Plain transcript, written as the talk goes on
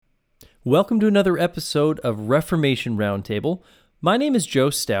Welcome to another episode of Reformation Roundtable. My name is Joe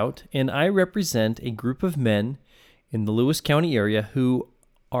Stout, and I represent a group of men in the Lewis County area who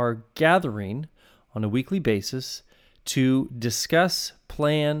are gathering on a weekly basis to discuss,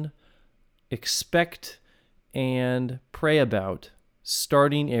 plan, expect, and pray about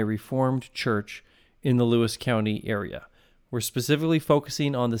starting a Reformed church in the Lewis County area. We're specifically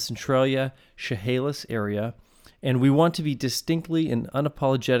focusing on the Centralia, Chehalis area, and we want to be distinctly and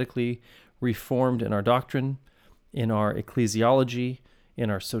unapologetically Reformed in our doctrine, in our ecclesiology,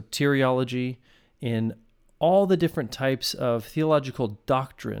 in our soteriology, in all the different types of theological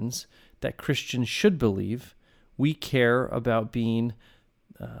doctrines that Christians should believe. We care about being,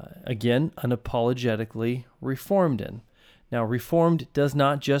 again, unapologetically Reformed in. Now, Reformed does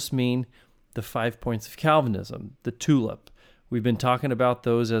not just mean the 5 points of Calvinism, the tulip. We've been talking about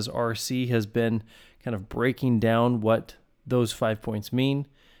those as RC has been kind of breaking down what those 5 points mean.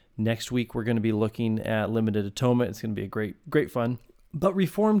 Next week, we're going to be looking at limited atonement. It's going to be a great fun. But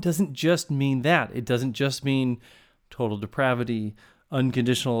Reform doesn't just mean that. It doesn't just mean total depravity,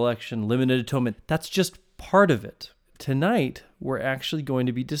 unconditional election, limited atonement. That's just part of it. Tonight, we're actually going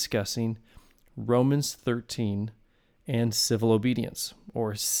to be discussing Romans 13 and civil obedience,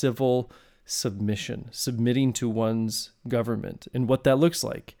 or civil submission, submitting to one's government, and what that looks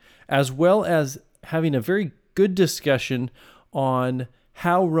like, as well as having a very good discussion on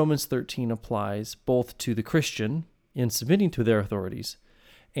how Romans 13 applies both to the Christian in submitting to their authorities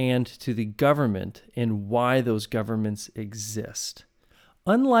and to the government and why those governments exist.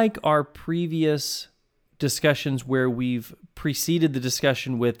 Unlike our previous discussions where we've preceded the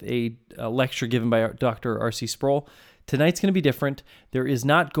discussion with a lecture given by Dr. R.C. Sproul, tonight's going to be different. There is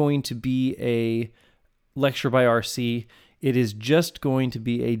not going to be a lecture by R.C. It is just going to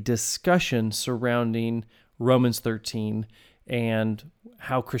be a discussion surrounding Romans 13 and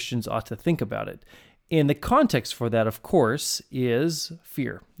how Christians ought to think about it. And the context for that, of course, is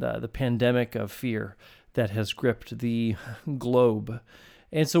fear, the pandemic of fear that has gripped the globe.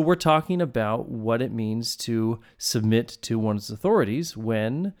 And so we're talking about what it means to submit to one's authorities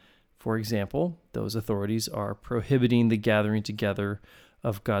when, for example, those authorities are prohibiting the gathering together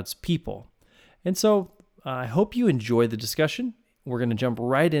of God's people. And so I hope you enjoy the discussion. We're going to jump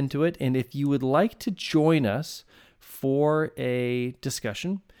right into it. And if you would like to join us for a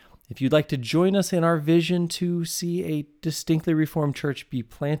discussion, if you'd like to join us in our vision to see a distinctly Reformed church be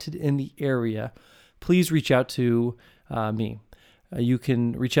planted in the area, please reach out to me. You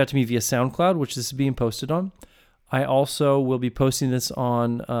can reach out to me via SoundCloud, which this is being posted on. I also will be posting this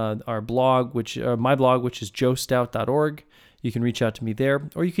on our blog, my blog, which is joestout.org. You can reach out to me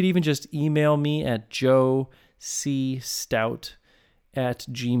there, or you could even just email me at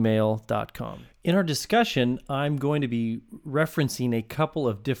joecstout@gmail.com. In our discussion, I'm going to be referencing a couple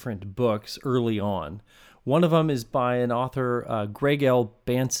of different books early on. One of them is by an author, Greg L.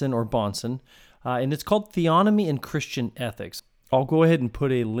 Bahnsen, and it's called Theonomy and Christian Ethics. I'll go ahead and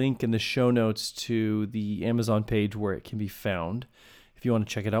put a link in the show notes to the Amazon page where it can be found if you want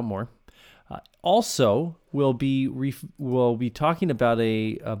to check it out more. Also, we'll be talking about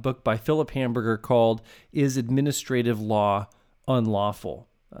a book by Philip Hamburger called Is Administrative Law Unlawful?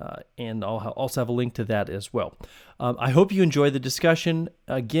 And I'll also have a link to that as well. I hope you enjoy the discussion.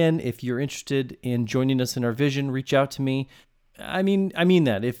 Again, if you're interested in joining us in our vision, reach out to me. I mean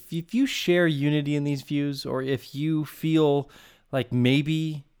that. If you share unity in these views, or if you feel like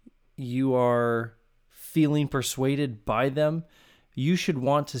maybe you are feeling persuaded by them, you should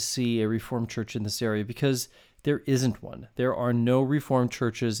want to see a Reformed church in this area, because there isn't one. There are no Reformed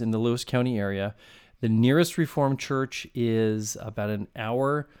churches in the Lewis County area. The nearest Reformed church is about an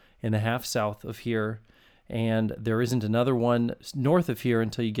hour and a half south of here, and there isn't another one north of here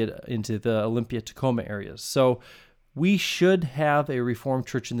until you get into the Olympia-Tacoma areas. So we should have a Reformed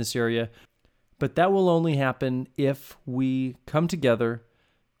church in this area, but that will only happen if we come together,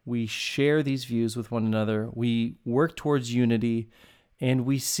 we share these views with one another, we work towards unity, and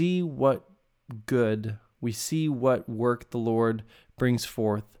we see what work the Lord brings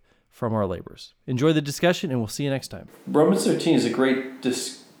forth from our labors. Enjoy the discussion, and we'll see you next time. Romans 13 is a great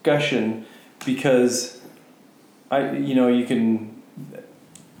discussion because there's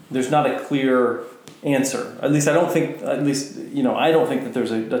not a clear answer. I don't think that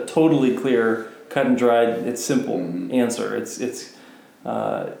there's a totally clear, cut and dried, it's simple answer.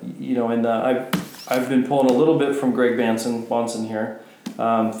 I've been pulling a little bit from Greg Bahnsen here,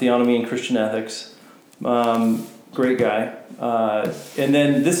 Theonomy and Christian Ethics. Great guy. And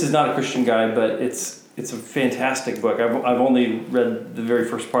then this is not a Christian guy, but it's a fantastic book. I've only read the very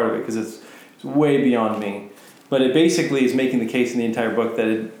first part of it because it's way beyond me. But it basically is making the case in the entire book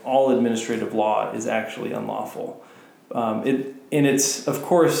that all administrative law is actually unlawful. And it's, of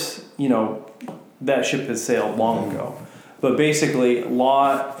course, that ship has sailed long ago. But basically,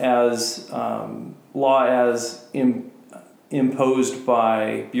 law as imposed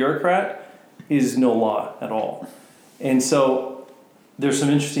by bureaucrat is no law at all. And so there's some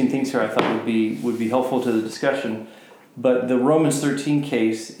interesting things here I thought would be helpful to the discussion. But the Romans 13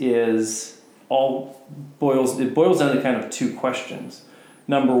 case boils down to kind of two questions.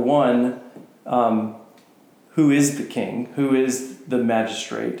 Number one, who is the king? Who is the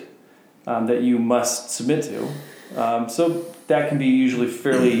magistrate that you must submit to? So that can be usually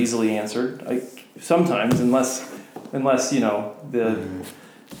fairly easily answered. Sometimes, unless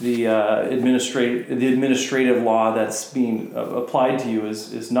the administrative law that's being applied to you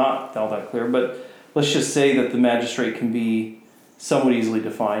is not all that clear. But let's just say that the magistrate can be somewhat easily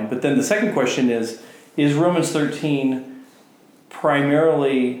defined. But then the second question is Romans 13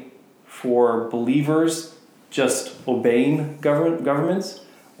 primarily for believers just obeying governments,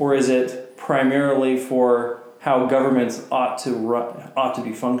 or is it primarily for how governments ought to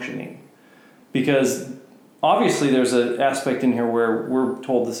be functioning? Because obviously there's an aspect in here where we're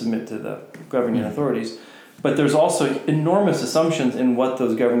told to submit to the governing authorities, but there's also enormous assumptions in what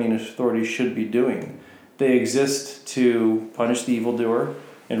those governing authorities should be doing. They exist to punish the evildoer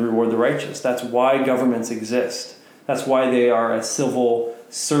and reward the righteous. That's why governments exist. That's why they are a civil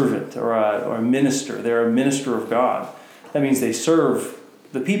servant or a minister. They're a minister of God. That means they serve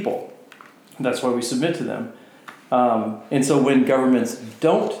the people. That's why we submit to them. And so when governments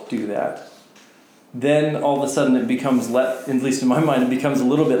don't do that, then all of a sudden it becomes, at least in my mind, it becomes a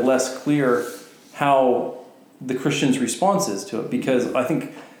little bit less clear how the Christian's response is to it. Because I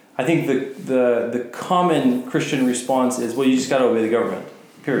think the common Christian response is, well, you just got to obey the government,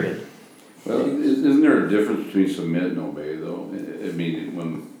 period. Well, isn't there a difference between submit and obey, though? I mean,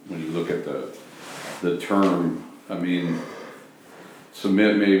 when you look at the term, I mean,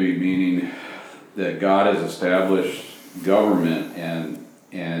 submit maybe meaning that God has established government and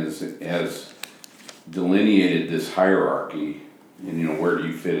has delineated this hierarchy, and where do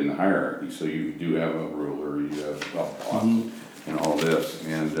you fit in the hierarchy? So you do have a ruler, you have a boss, and all this,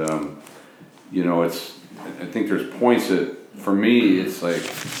 and I think there's points that for me it's like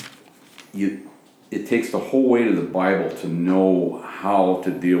it takes the whole weight of the Bible to know how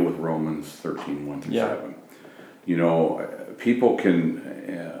to deal with Romans 13, 1 through 7. People can.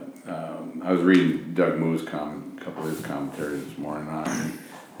 I was reading Doug Moo's a couple of his commentaries this morning on it, and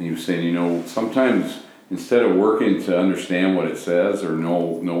he was saying, sometimes instead of working to understand what it says or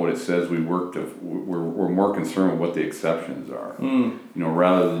know what it says, we're more concerned with what the exceptions are.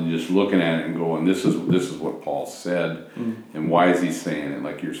 Rather than just looking at it and going, this is what Paul said, and why is he saying it?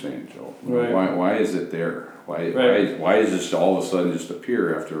 Like you're saying, Joe. Right. Why is it there? Why is this all of a sudden just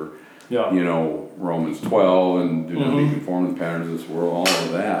appear after Romans 12 and do not be conformed to the patterns of this world, all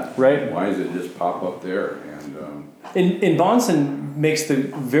of that. Right. Why does it just pop up there? And Bahnsen makes the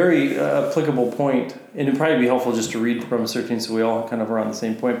very applicable point, and it'd probably be helpful just to read Romans 13 so we all kind of are on the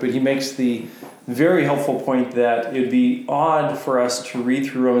same point, but he makes the very helpful point that it would be odd for us to read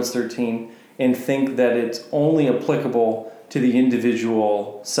through Romans 13 and think that it's only applicable to the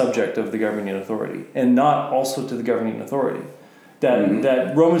individual subject of the governing authority and not also to the governing authority.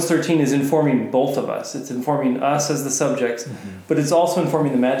 That Romans 13 is informing both of us. It's informing us as the subjects, but it's also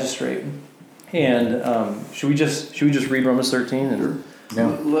informing the magistrate. And should we just read Romans 13? Sure.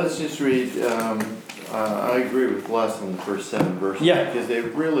 Yeah. Let's just read. I agree with Les on the first 7 verses. Yeah. Because they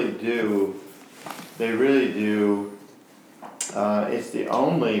really do. It's the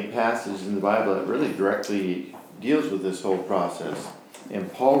only passage in the Bible that really directly deals with this whole process.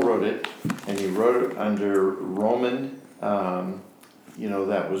 And Paul wrote it, and he wrote it under Roman.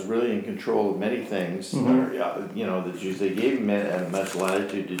 That was really in control of many things. The Jews, they gave him much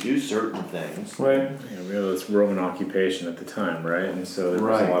latitude to do certain things. Right. We know it's Roman occupation at the time, right? And so there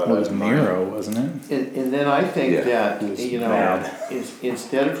was Right. a lot of Well, it was Nero, wasn't it? And then I think that, bad.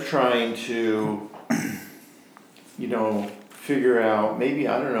 instead of trying to, figure out, maybe,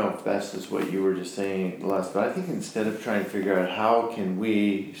 I don't know if that's just what you were just saying, Les, but I think instead of trying to figure out how can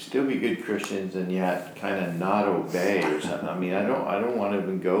we still be good Christians and yet kind of not obey or something, I mean, I don't want to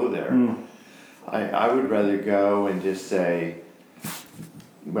even go there. I would rather go and just say,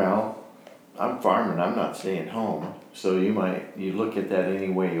 well, I'm farming, I'm not staying home, so you look at that any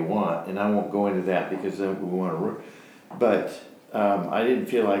way you want, and I won't go into that because then we want to, but I didn't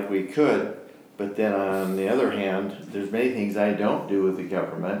feel like we could. But then on the other hand, there's many things I don't do with the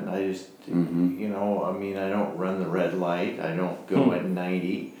government. I just, I don't run the red light. I don't go at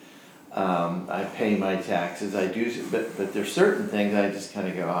 90. I pay my taxes, I do, but there's certain things I just kind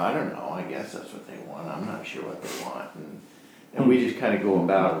of go, I don't know, I guess that's what they want, I'm not sure what they want. And we just kind of go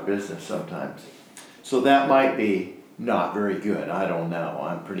about our business sometimes. So that might be not very good, I don't know,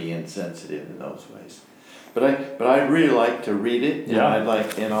 I'm pretty insensitive in those ways. But I'd really like to read it, and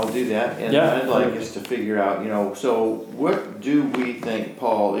and I'll do that, and I'd like us to figure out, so what do we think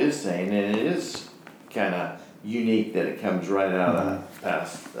Paul is saying, and it is kind of unique that it comes right out of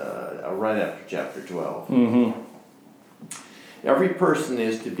right after chapter 12. Mm-hmm. Every person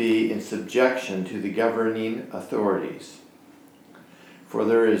is to be in subjection to the governing authorities. For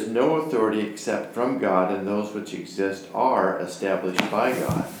there is no authority except from God, and those which exist are established by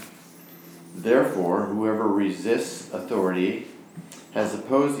God. Therefore, whoever resists authority has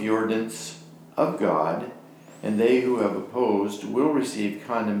opposed the ordinance of God, and they who have opposed will receive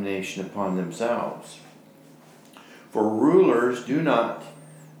condemnation upon themselves. For rulers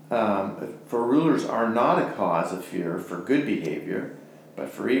are not a cause of fear for good behavior, but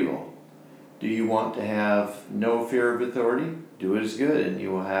for evil. Do you want to have no fear of authority? Do what is good, and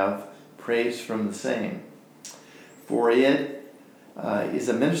you will have praise from the same. For it is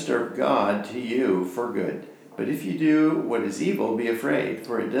a minister of God to you for good. But if you do what is evil, be afraid,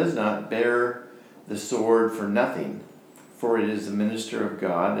 for it does not bear the sword for nothing. For it is a minister of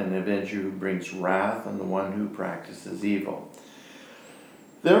God, an avenger who brings wrath on the one who practices evil.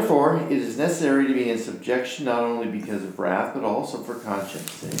 Therefore, it is necessary to be in subjection not only because of wrath, but also for conscience'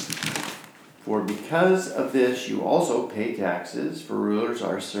 sake. For because of this you also pay taxes, for rulers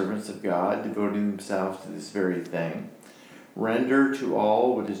are servants of God, devoting themselves to this very thing. Render to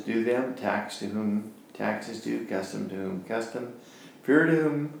all what is due them, tax to whom tax is due, custom to whom custom, fear to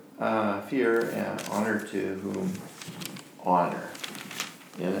whom fear, and honor to whom honor.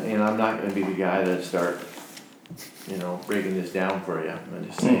 And I'm not going to be the guy that start, breaking this down for you. I'm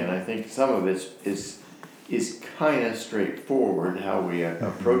just saying, I think some of it is kind of straightforward how we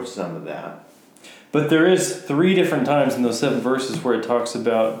approach some of that. But there is 3 different times in those 7 verses where it talks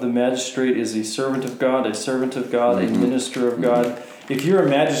about the magistrate is a servant of God, a minister of God. If you're a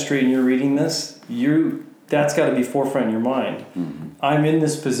magistrate and you're reading this, that's got to be forefront in your mind. I'm in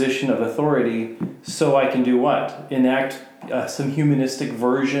this position of authority, so I can do what? Enact some humanistic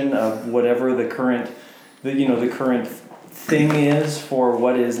version of whatever the current thing is for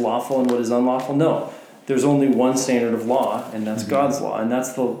what is lawful and what is unlawful. No, there's only one standard of law, and that's God's law, and that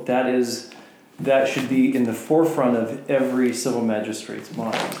should be in the forefront of every civil magistrate's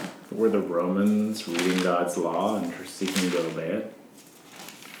mind. Were the Romans reading God's law and seeking to obey it?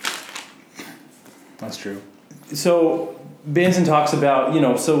 That's true. So Banson talks about,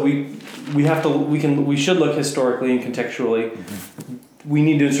 so we should look historically and contextually. We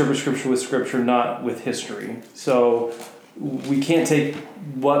need to interpret Scripture with Scripture, not with history. So we can't take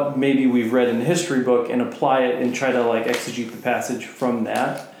what maybe we've read in the history book and apply it and try to exegete the passage from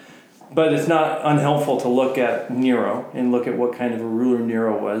that. But it's not unhelpful to look at Nero and look at what kind of a ruler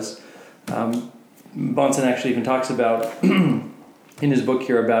Nero was. Bunsen actually even talks about in his book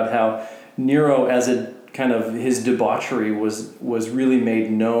here about how Nero, as a kind of his debauchery, was really made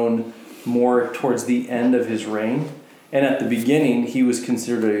known more towards the end of his reign. And at the beginning, he was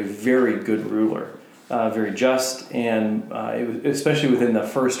considered a very good ruler, very just, and especially within the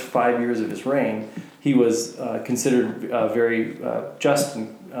first 5 years of his reign, he was considered a very just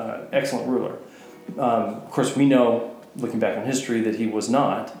and excellent ruler. Of course, we know, looking back on history, that he was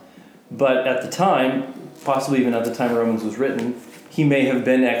not. But at the time, possibly even at the time Romans was written, he may have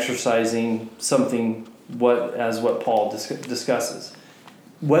been exercising something what Paul discusses.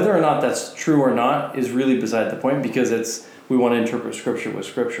 Whether or not that's true or not is really beside the point, because we want to interpret Scripture with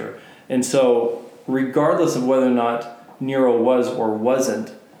Scripture. And so, regardless of whether or not Nero was or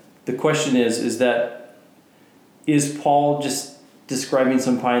wasn't, the question is Paul just describing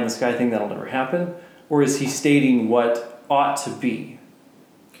some pie in the sky thing that'll never happen, or is he stating what ought to be?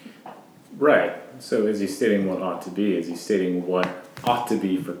 Right. So is he stating what ought to be? Is he stating what ought to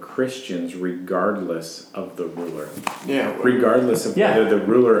be for Christians regardless of the ruler? Yeah. Regardless of whether the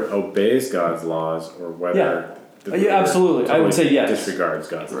ruler obeys God's laws or whether the ruler absolutely. I would say yes. Disregards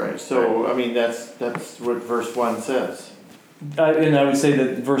God's laws. Right. So I mean that's what verse 1 says. And I would say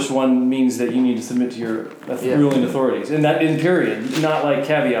that verse 1 means that you need to submit to your ruling authorities. And that in period, not like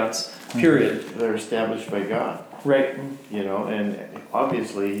caveats, period. They're established by God. Right. And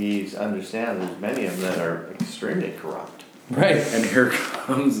obviously he understands there's many of them that are extremely corrupt. Right. And here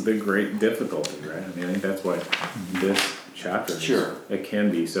comes the great difficulty, right? I mean, I think that's why this chapter it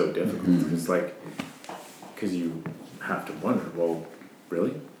can be so difficult. It's because you have to wonder, well,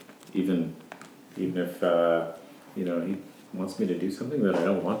 really? Even if, wants me to do something that I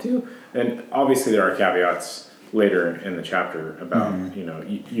don't want to. And obviously there are caveats later in the chapter about,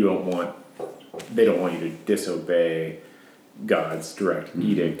 you don't want, they don't want you to disobey God's direct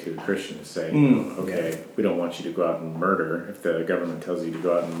edict to a Christian to say, we don't want you to go out and murder. If the government tells you to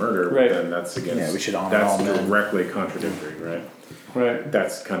go out and murder, then that's against, we should honor all men. Directly contradictory, right? Right.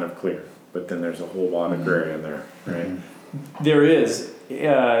 That's kind of clear. But then there's a whole lot of gray in there, right? There is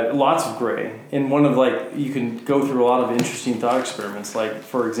lots of gray. And one of you can go through a lot of interesting thought experiments. Like,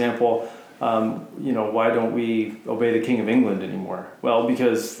 for example, why don't we obey the King of England anymore? Well,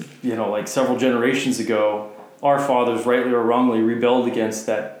 because, several generations ago, our fathers, rightly or wrongly, rebelled against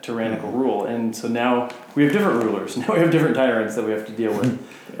that tyrannical rule. And so now we have different rulers. Now we have different tyrants that we have to deal with.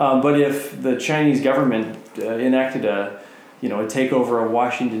 But if the Chinese government enacted a takeover of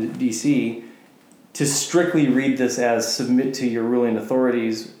Washington, D.C., to strictly read this as submit to your ruling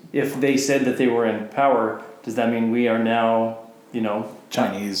authorities, if they said that they were in power, does that mean we are now,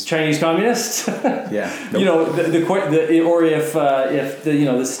 Chinese communists? Yeah. Or if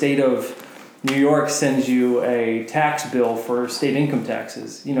the state of New York sends you a tax bill for state income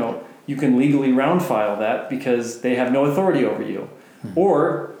taxes, you can legally round file that because they have no authority over you. Mm-hmm.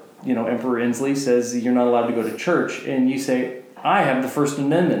 Or, Emperor Inslee says you're not allowed to go to church, and you say, I have the First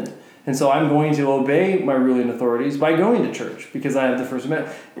Amendment, and so I'm going to obey my ruling authorities by going to church because I have the First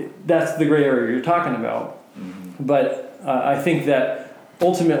Amendment. That's the gray area you're talking about. Mm-hmm. But I think that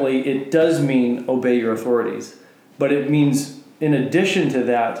ultimately it does mean obey your authorities. But it means, in addition to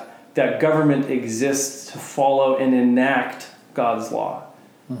that government exists to follow and enact God's law.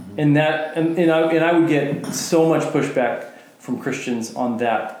 Mm-hmm. And I would get so much pushback from Christians on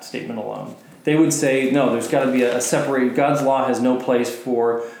that statement alone. They would say, no, there's got to be a separate. God's law has no place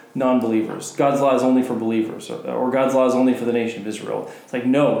for non-believers. God's law is only for believers, or God's law is only for the nation of Israel. It's like,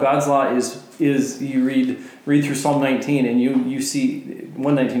 no, God's law is you read through Psalm 19 and you see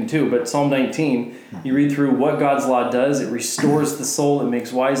 119 too, but Psalm 19, you read through what God's law does. It restores the soul. It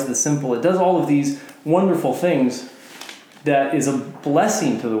makes wise the simple. It does all of these wonderful things that is a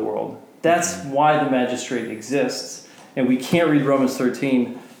blessing to the world. That's why the magistrate exists. And we can't read Romans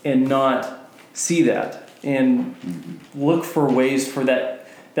 13 and not see that and look for ways for that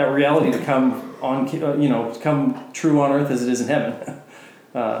reality to come on, come true on earth as it is in heaven.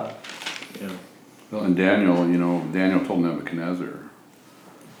 Well, in Daniel told Nebuchadnezzar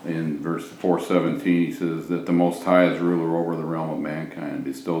in verse 4:17, he says that the Most High is ruler over the realm of mankind and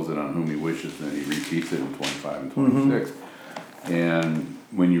bestows it on whom he wishes, and he repeats it in 25 and 26. Mm-hmm. And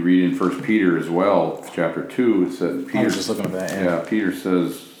when you read in 1 Peter as well, chapter 2, it says, I was just looking at that. Yeah, Peter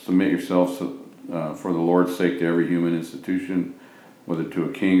says, submit yourselves for the Lord's sake to every human institution, whether to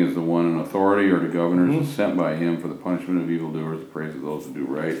a king as the one in authority or to governors sent by him for the punishment of evildoers, the praise of those who do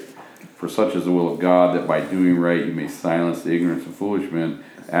right. For such is the will of God, that by doing right you may silence the ignorance of foolish men.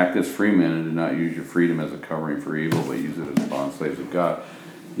 Act as free men and do not use your freedom as a covering for evil, but use it as bond slaves of God.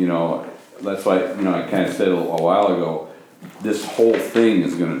 That's why, I kind of said a while ago, this whole thing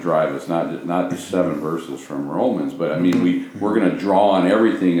is going to drive us, not just 7 verses from Romans, but I mean, we're going to draw on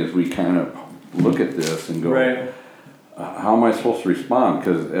everything as we kind of look at this and go, right. How am I supposed to respond?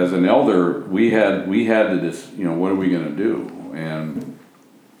 Because as an elder, we had to just, what are we going to do? And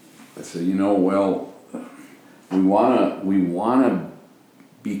I said, well, we want to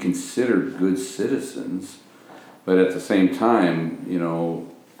be considered good citizens, but at the same time,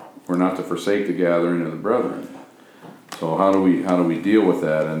 we're not to forsake the gathering of the brethren. So how do we deal with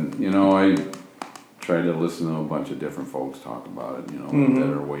that? And I tried to listen to a bunch of different folks talk about it, that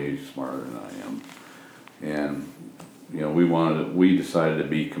are way smarter than I am. And we decided to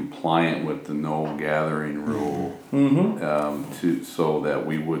be compliant with the no gathering rule, so that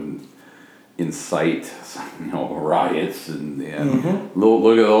we wouldn't incite, riots and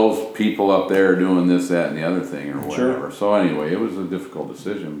look at those people up there doing this, that, and the other thing or whatever. Sure. So anyway, it was a difficult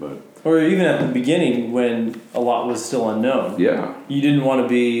decision, but. Or even at the beginning when a lot was still unknown. Yeah. You didn't want to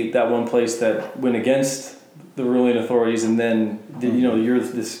be that one place that went against the ruling authorities, and then you're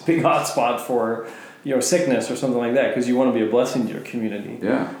this big hot spot for sickness or something like that, because you want to be a blessing to your community.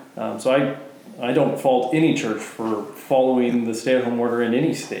 Yeah. So I don't fault any church for following the stay-at-home order in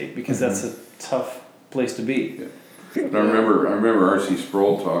any state, because that's a tough place to be. Yeah. And I remember R.C.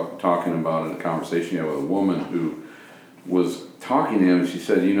 Sproul talking about a conversation he had with a woman who was talking to him, and she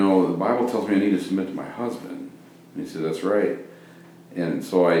said, the Bible tells me I need to submit to my husband. And he said, that's right. And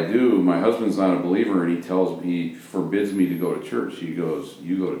so I do. My husband's not a believer, and he forbids me to go to church. He goes,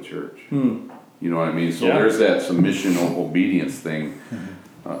 you go to church. You know what I mean? So there's that submission or obedience thing.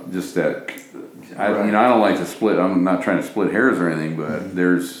 Just that, I don't like to split. I'm not trying to split hairs or anything, but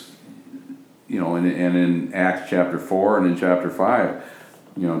there's, and in Acts chapter 4 and in chapter 5,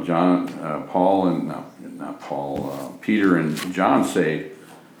 Peter and John say,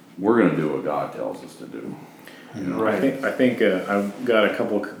 we're going to do what God tells us to do. Right. I think I've got a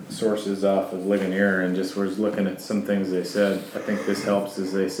couple sources off of Ligonier and just was looking at some things they said. I think this helps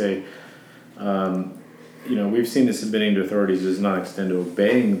as they say, we've seen that submitting to authorities does not extend to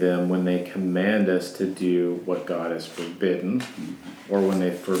obeying them when they command us to do what God has forbidden, or when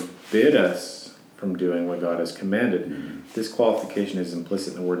they forbid us from doing what God has commanded. This qualification is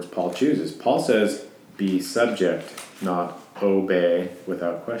implicit in the words Paul chooses. Paul says, be subject, not obey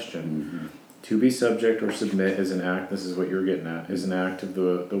without question. To be subject or submit is an act, this is what you're getting at, is an act of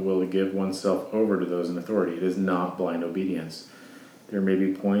the will to give oneself over to those in authority. It is not blind obedience. There may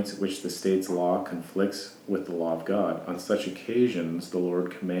be points at which the state's law conflicts with the law of God. On such occasions, the Lord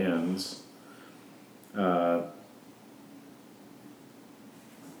commands, on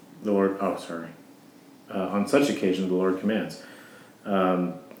such occasions, the Lord commands.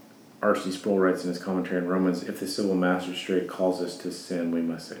 R.C. Sproul writes in his commentary on Romans, if the civil magistrate calls us to sin, we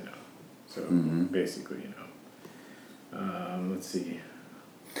must say no. So basically, let's see.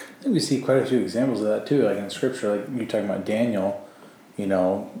 I think we see quite a few examples of that too, like in scripture, like you're talking about Daniel,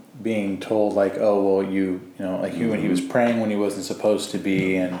 being told like, oh, well, when he was praying when he wasn't supposed to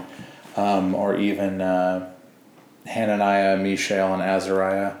be, and or even Hananiah, Mishael, and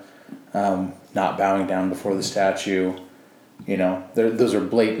Azariah not bowing down before the statue. Those are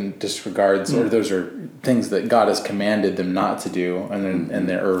blatant disregards, or those are things that God has commanded them not to do,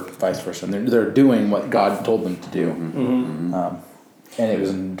 or vice versa. And they're doing what God told them to do, and it was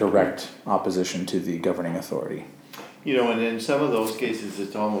in direct opposition to the governing authority. And in some of those cases,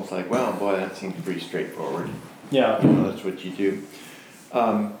 it's almost like, well, boy, that seems pretty straightforward. Yeah. That's what you do.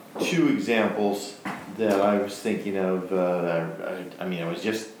 Two examples that I was thinking of. I was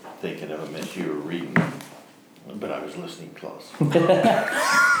just thinking of them as you were reading. But I was listening close.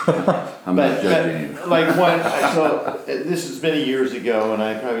 I'm not judging you. Like one, so this is many years ago, and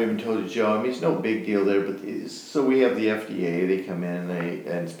I probably even told you, Joe. It's no big deal there, but so we have the FDA. They come in, they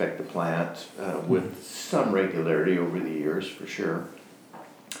inspect the plant with some regularity over the years, for sure.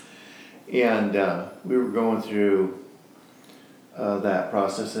 And we were going through that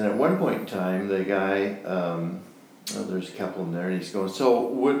process, and at one point in time, the guy, there's a couple in there, and he's going, so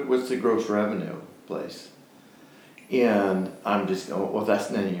what's the gross revenue place? And I'm just going, well, that's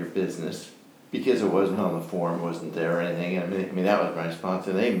none of your business, because it wasn't on the form, wasn't there or anything. I mean, that was my response,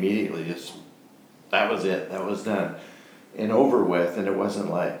 and they immediately just, that was it, that was done and over with. And it wasn't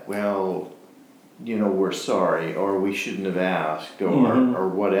like, well, we're sorry, or we shouldn't have asked, or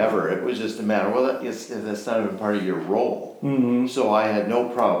whatever. It was just a matter, well, that's not even part of your role. So I had no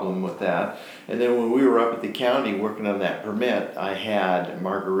problem with that. And then when we were up at the county working on that permit, I had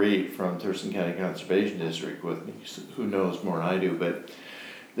Marguerite from Thurston County Conservation District with me, who knows more than I do, but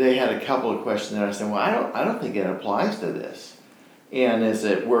they had a couple of questions, and I said, well, I don't think it applies to this. And as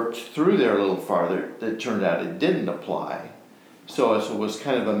it worked through there a little farther, it turned out it didn't apply. So it was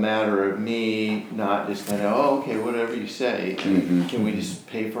kind of a matter of me not just kind of, oh, okay, whatever you say. Can we just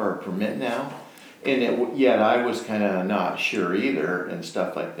pay for our permit now? And yet I was kind of not sure either and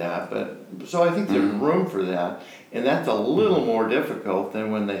stuff like that. But so I think there's room for that. And that's a little more difficult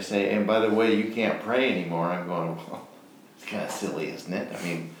than when they say, and by the way, you can't pray anymore. I'm going, well, it's kind of silly, isn't it? I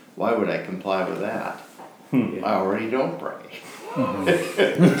mean, why would I comply with that? I already don't pray.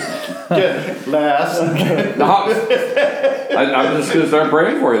 Last. I'm just going to start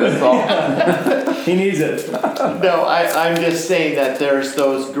praying for you, that's all. He needs it. No, I'm just saying that there's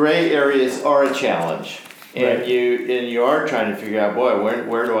those gray areas are a challenge. And Right. you are trying to figure out, boy,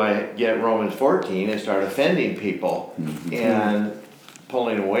 where do I get Romans 14 and start offending people and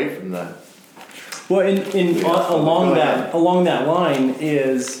pulling away from the... Well, along that line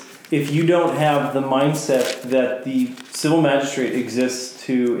is, if you don't have the mindset that the civil magistrate exists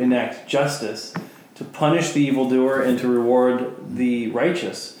to enact justice, to punish the evildoer and to reward the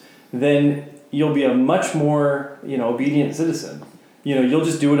righteous, then you'll be a much more obedient citizen. You'll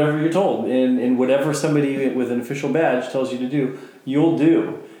just do whatever you're told, and whatever somebody with an official badge tells you to do, you'll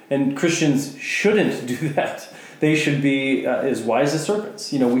do. And Christians shouldn't do that. They should be as wise as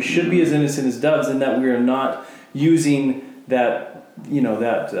serpents. We should be as innocent as doves, in that we are not using that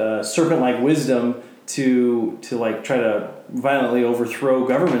serpent-like wisdom to like try to violently overthrow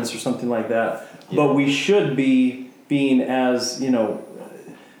governments or something like that. Yeah. But we should be being as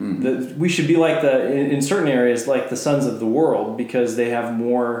we should be like in certain areas like the sons of the world, because they have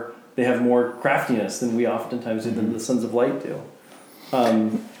more craftiness than we oftentimes do, than the sons of light do.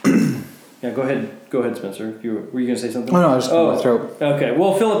 Yeah, go ahead, Spencer. Were you going to say something? Oh, no, I was just going to throw. Okay.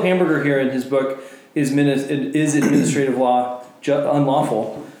 Well, Philip Hamburger here in his book is administrative law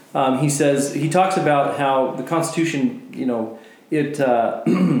unlawful? He talks about how the Constitution, it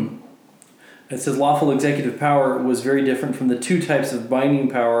says lawful executive power was very different from the two types of binding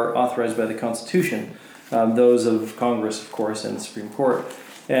power authorized by the Constitution, those of Congress, of course, and the Supreme Court.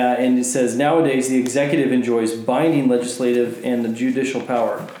 And it says, nowadays the executive enjoys binding legislative and the judicial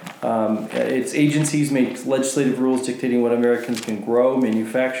power. Its agencies make legislative rules dictating what Americans can grow,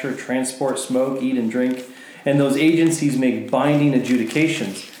 manufacture, transport, smoke, eat, and drink. And those agencies make binding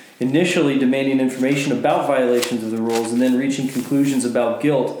adjudications, initially demanding information about violations of the rules and then reaching conclusions about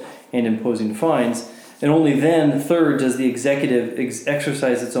guilt and imposing fines. And only then, third, does the executive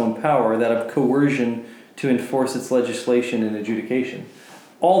exercise its own power, that of coercion, to enforce its legislation and adjudication.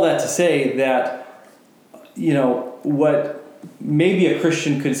 All that to say that, what maybe a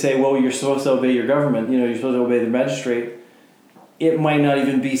Christian could say, well, you're supposed to obey your government, you're supposed to obey the magistrate. It might not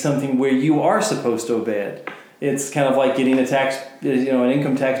even be something where you are supposed to obey it. It's kind of like getting an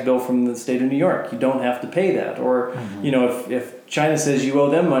income tax bill from the state of New York. You don't have to pay that. Or, if China says you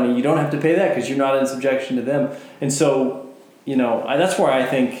owe them money, you don't have to pay that because you're not in subjection to them. And so, that's where I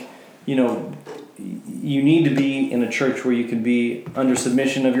think, you need to be in a church where you can be under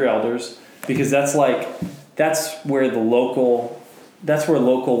submission of your elders, because that's where local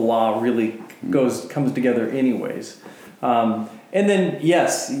law really comes together anyways. And then,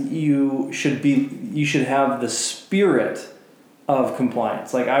 yes, you should have the spirit of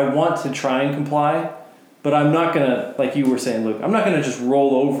compliance. Like, I want to try and comply, but I'm not going to, like you were saying, Luke, I'm not going to just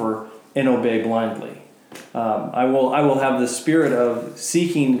roll over and obey blindly. I will have the spirit of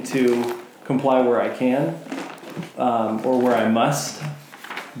seeking to comply where I can, or where I must.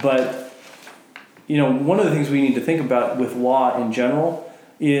 But, one of the things we need to think about with law in general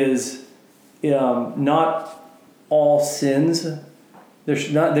is not all sins. There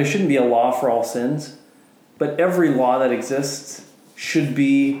shouldn't be a law for all sins, but every law that exists should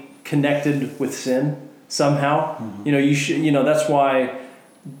be connected with sin somehow. Mm-hmm. That's why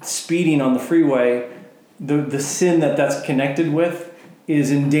speeding on the freeway, the sin that's connected with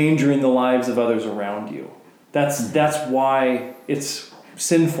is endangering the lives of others around you. That's why it's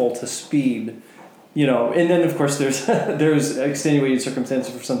sinful to speed. And then of course there's extenuating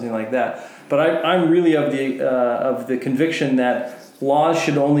circumstances for something like that. But I'm really of the conviction that laws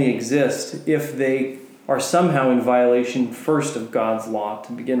should only exist if they are somehow in violation first of God's law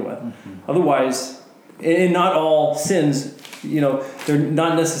to begin with. Mm-hmm. Otherwise, and not all sins, they're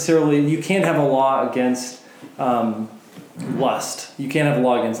not necessarily. You can't have a law against lust. You can't have a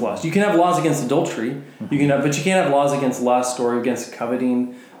law against lust. You can have laws against adultery. But you can't have laws against lust or against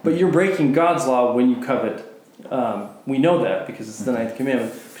coveting. But you're breaking God's law when you covet. We know that because it's the 9th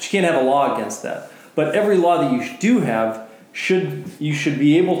commandment. But you can't have a law against that. But every law that you do have, you should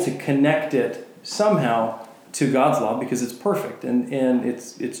be able to connect it somehow to God's law, because it's perfect and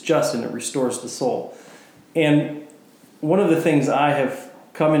it's just and it restores the soul. And one of the things I have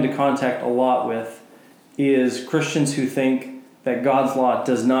come into contact a lot with is Christians who think that God's law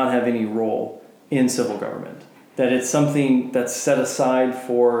does not have any role in civil government. That it's something that's set aside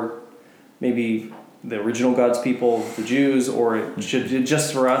for maybe the original God's people, the Jews, or it should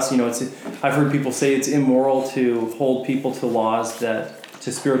just for us. I've heard people say it's immoral to hold people to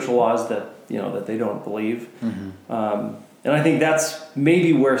spiritual laws that they don't believe. Mm-hmm. And I think that's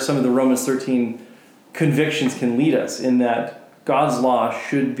maybe where some of the Romans 13 convictions can lead us, in that God's law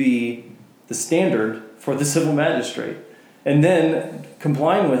should be the standard for the civil magistrate. And then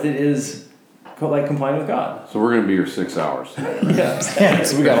complying with it is like complying with God. So we're going to be here 6 hours. Yeah.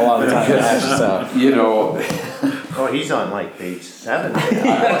 So we got a lot of time to hash this out. Oh, he's on like page 7.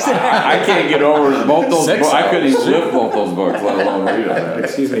 I can't get over both those books. I couldn't even lift both those books, let alone read them.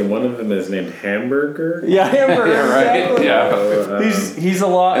 Excuse me, one of them is named Hamburger? Yeah, Hamburger. Yeah, right. Exactly. Yeah. He's a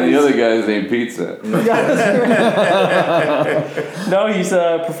lot. And the other guy is named Pizza. No, he's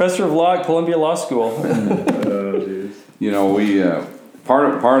a professor of law at Columbia Law School. Oh, geez. We part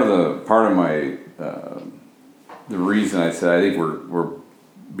of my the reason I said I think we're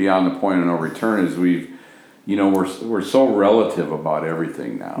beyond the point of no return is we're so relative about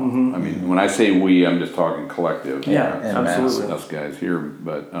everything now. Mm-hmm. I mean, when I say we, I'm just talking collective. Yeah, absolutely. Us guys here,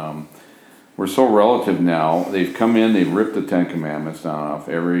 but we're so relative now. They've come in, they've ripped the 10 Commandments down off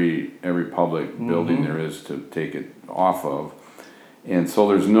every public building there is to take it off of, and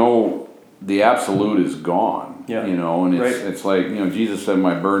so the absolute is gone. Yeah. And it's like Jesus said,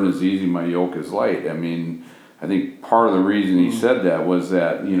 "My burden is easy, my yoke is light." I mean, I think part of the reason he said that was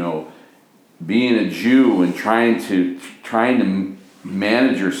that being a Jew and trying to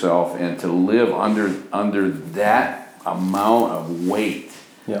manage yourself and to live under that amount of weight,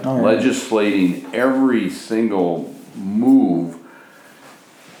 legislating every single move.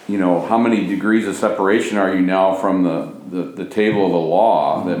 You know, how many degrees of separation are you now from the table of the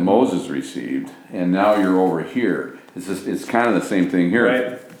law that Moses received, and now you're over here. It's kind of the same thing here.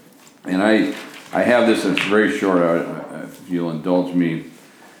 Right. And I have this. It's very short. If you'll indulge me,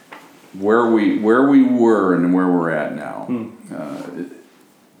 where we were and where we're at now.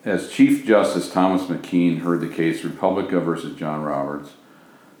 As Chief Justice Thomas McKean heard the case Republica versus John Roberts.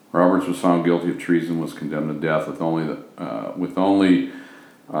 Roberts was found guilty of treason, was condemned to death with only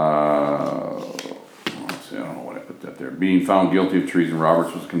let's see, I don't know what I put that there. Being found guilty of treason,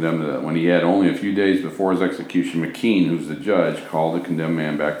 Roberts was condemned to death. When he had only a few days before his execution, McKean, who's the judge, called the condemned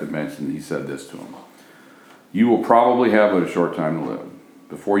man back to the bench, and he said this to him: "You will probably have but a short time to live.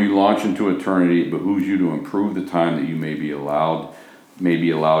 Before you launch into eternity, it behooves you to improve the time that you may be allowed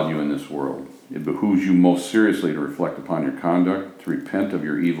you in this world. It behooves you most seriously to reflect upon your conduct, to repent of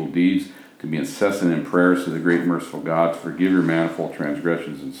your evil deeds, to be incessant in prayers to the great merciful God, to forgive your manifold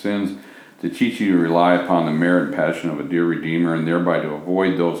transgressions and sins, to teach you to rely upon the merit and passion of a dear Redeemer, and thereby to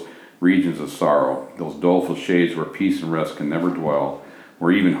avoid those regions of sorrow, those doleful shades where peace and rest can never dwell,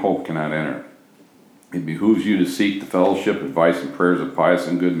 where even hope cannot enter. It behooves you to seek the fellowship, advice, and prayers of pious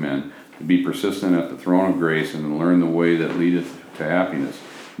and good men, to be persistent at the throne of grace, and to learn the way that leadeth to happiness.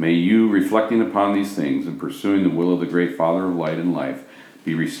 May you, reflecting upon these things and pursuing the will of the great Father of light and life,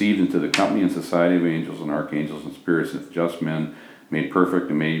 be received into the company and society of angels and archangels and spirits of just men, made perfect,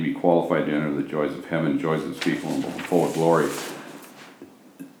 and may you be qualified to enter the joys of heaven, joys of people full of glory."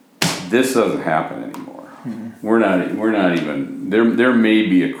 This doesn't happen anymore. We're not even there. May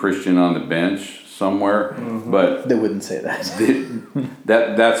be a Christian on the bench somewhere, but They wouldn't say that.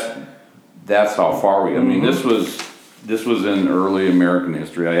 that's how far we. I mean, this was in early American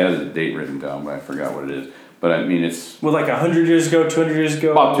history. I had the date written down, but I forgot what it is. But I mean, it's Well, like 100 years ago, 200 years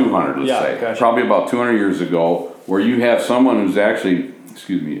ago? about 200, let's say. Gotcha. Probably about 200 years ago, where you have someone who's actually,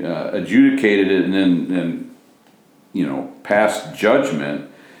 adjudicated it and then passed judgment,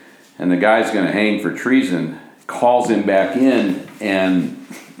 and the guy's going to hang for treason, calls him back in and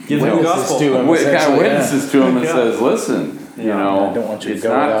Give him the gospel. witnesses to him and Yeah. says, "Listen, I don't want you to it's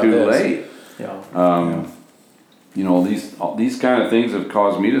go not without too this." late." Yeah. These kind of things have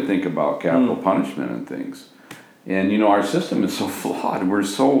caused me to think about capital punishment and things. And our system is so flawed. We're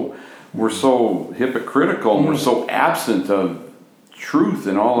so hypocritical, and we're so absent of truth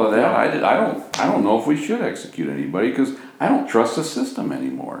and all of that. I don't know if we should execute anybody, because I don't trust the system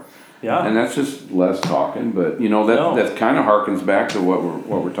anymore. Yeah. And that's just less talking, but that kind of harkens back to what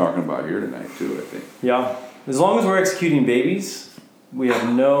we're talking about here tonight too, I think. Yeah. As long as we're executing babies, we have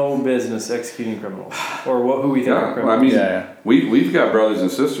no business executing criminals or who we think are criminals. I mean, we've got brothers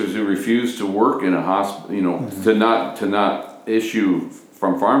and sisters who refuse to work in a hospital, to not issue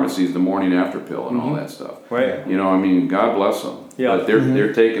from pharmacies the morning after pill and all that stuff. Right. I mean, God bless them. Yeah. But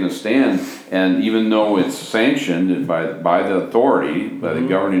they're taking a stand, and even though it's sanctioned by the authority, by the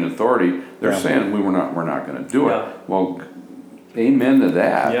governing authority, they're saying we're not going to do it. Yeah. Well, amen to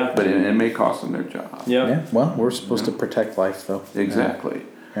that. Yeah. But it may cost them their job. Yeah. Well, we're supposed to protect life, though. Exactly.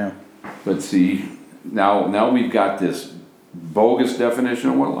 Yeah. But see, now we've got this bogus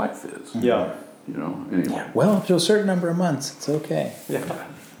definition of what life is. Yeah. Anyway. Well, up to a certain number of months, it's okay. Yeah.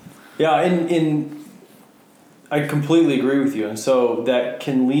 Yeah. I completely agree with you. And so that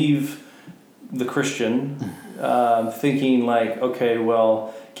can leave the Christian thinking like, okay,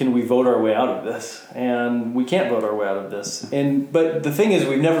 well, can we vote our way out of this? And we can't vote our way out of this. But the thing is,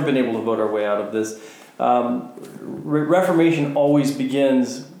 we've never been able to vote our way out of this. Reformation always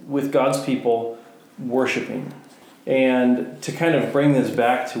begins with God's people worshiping. And to kind of bring this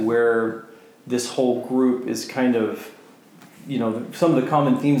back to where this whole group is kind of, some of the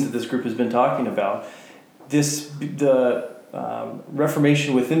common themes that this group has been talking about, the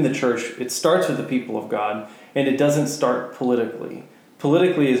Reformation within the church, it starts with the people of God, and it doesn't start politically.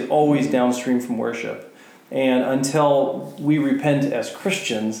 Politically is always downstream from worship. And until we repent as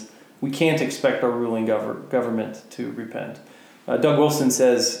Christians, we can't expect our ruling government to repent. Doug Wilson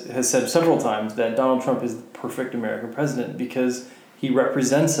has said several times that Donald Trump is the perfect American president because he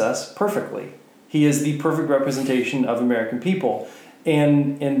represents us perfectly. He is the perfect representation of American people.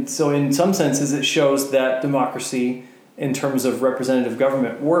 And so in some senses it shows that democracy in terms of representative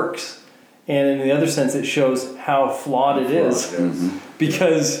government works. And in the other sense it shows how flawed it is.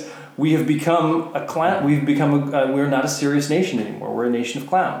 Because we have become a clown. We're not a serious nation anymore. We're a nation of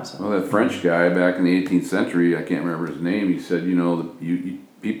clowns. Well, that French guy back in the 18th century, I can't remember his name, he said,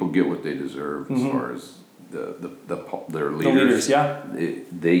 people get what they deserve as far as their The leaders. leaders, yeah.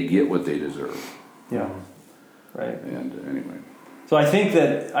 They get what they deserve. Yeah. Right. And anyway. So I think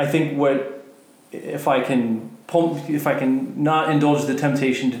if I can not indulge the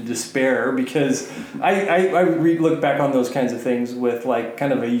temptation to despair, because I look back on those kinds of things with like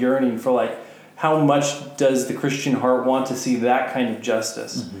kind of a yearning for like, how much does the Christian heart want to see that kind of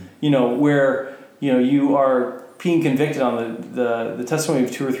justice? Where you are being convicted on the testimony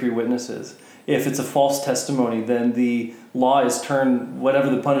of 2 or 3 witnesses. If it's a false testimony, then the law is turned, whatever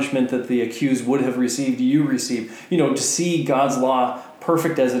the punishment that the accused would have received, you receive. To see God's law,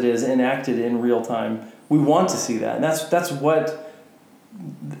 perfect as it is, enacted in real time. We want to see that, and that's what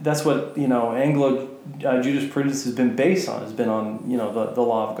Anglo jurisprudence has been based on. Has been on the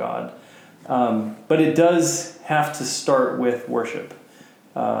law of God, but it does have to start with worship,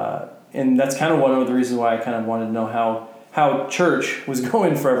 and that's kind of one of the reasons why I kind of wanted to know how church was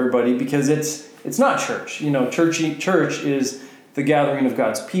going for everybody, because it's not church. Church is the gathering of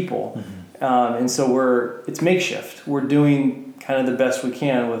God's people, and so it's makeshift. We're doing kind of the best we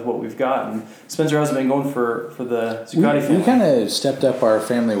can with what we've got. And Spencer has been going for the Zuccotti family. We kind of stepped up our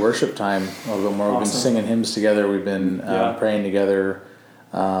family worship time a little bit more. Awesome. We've been singing hymns together. We've been praying together,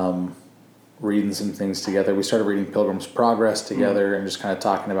 reading some things together. We started reading Pilgrim's Progress together and just kind of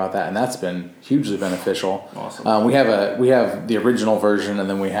talking about that, and that's been hugely beneficial. Awesome. We have the original version, and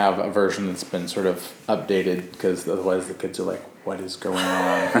then we have a version that's been sort of updated, because otherwise the kids are like, what is going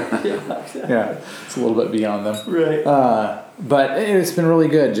on? Yeah, it's a little bit beyond them. Right. But it's been really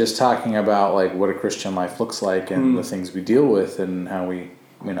good just talking about like what a Christian life looks like, and the things we deal with, and how we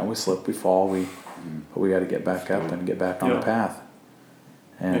slip, we fall, but we got to get back up and get back on the path.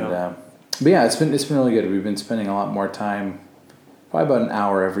 And but yeah, it's been really good. We've been spending a lot more time, probably about an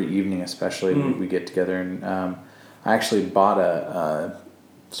hour every evening, especially we get together. And I actually bought a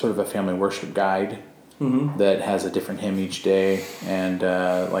sort of a family worship guide that has a different hymn each day, and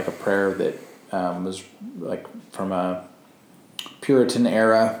like a prayer that was like from a Puritan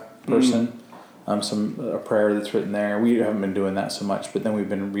era person. A prayer that's written there. We haven't been doing that so much, but then we've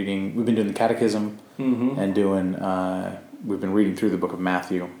been doing the catechism and we've been reading through the book of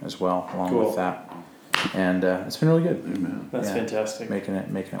Matthew as well, along with that. And it's been really good. Amen. That's fantastic. Making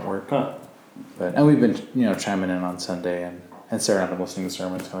it work. Huh. And we've been chiming in on Sunday, and Sarah and I listening to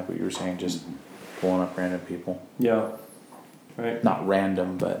sermons, kind of like what you were saying, just pulling up random people. Yeah. Right. Not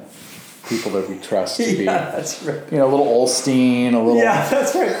random, but people that we trust to be. Yeah, that's right. A little Olstein, a little. Yeah,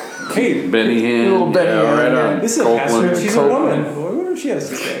 that's right. Hey, Benny Hinn. Little Benny Hinn, right yeah. on. this is a Copeland. pastor. She's a woman. I wonder what she has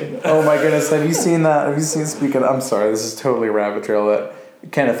to say. Oh my goodness, have you seen that? Have you seen, speaking, I'm sorry, this is totally rabbit trail, that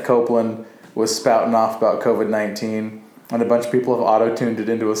Kenneth Copeland was spouting off about COVID-19, and a bunch of people have auto-tuned it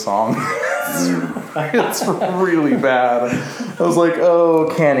into a song. It's really bad. I was like,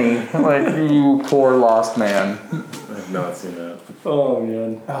 oh, Kenny, like, you poor lost man. I have not seen that. Oh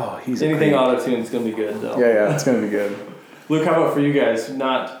man. Oh, he's anything auto-tuned is gonna be good though. Yeah, it's gonna be good. Luke, how about for you guys?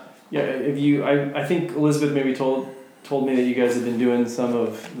 I think Elizabeth maybe told me that you guys have been doing some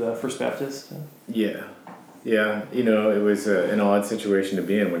of the First Baptist. Yeah. It was an odd situation to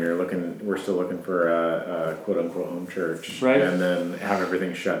be in when we're still looking for a quote unquote home church, right? And then have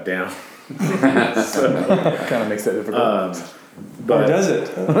everything shut down. So kind of makes that difficult. Or does it?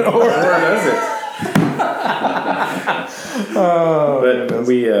 or does it? But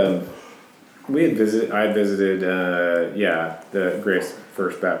we had visited. I visited. The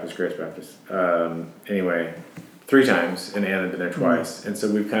First Baptist, Grace Baptist. Anyway, 3 times, and Anna had been there twice, and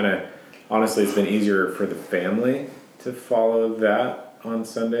so we've kind of. Honestly, it's been easier for the family to follow that on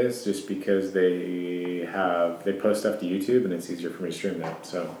Sundays, just because they post stuff to YouTube, and it's easier for me to stream that.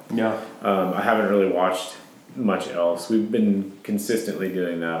 So I haven't really watched much else. We've been consistently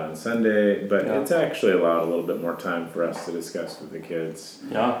doing that on Sunday, but it's actually allowed a little bit more time for us to discuss with the kids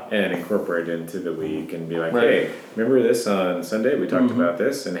and incorporate into the week and be like, hey, remember this on Sunday? We talked about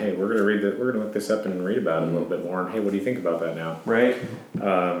this, and hey, we're gonna look this up and read about it a little bit more. And hey, what do you think about that now? Right.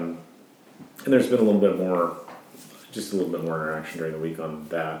 And there's been a little bit more interaction during the week on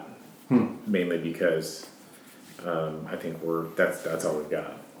that, mainly because I think that's all we've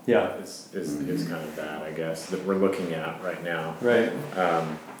got. Yeah, is kind of that, I guess, that we're looking at right now. Right.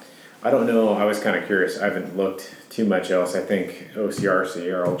 I don't know. I was kind of curious. I haven't looked too much else. I think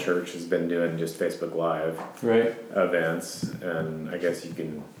OCRC, our old church, has been doing just Facebook Live events, and I guess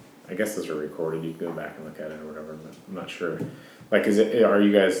those are recorded. You can go back and look at it or whatever. But I'm not sure. Like, are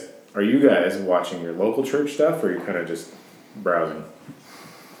you guys watching your local church stuff, or are you kind of just browsing?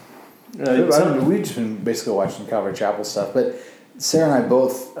 We've just been basically watching Calvary Chapel stuff, but Sarah and I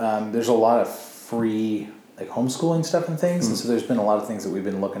both, there's a lot of free like homeschooling stuff and things, and so there's been a lot of things that we've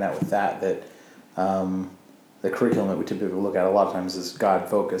been looking at with that the curriculum that we typically look at a lot of times is God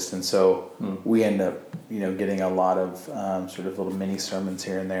focused, and so we end up getting a lot of sort of little mini sermons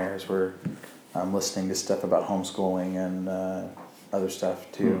here and there as we're listening to stuff about homeschooling and other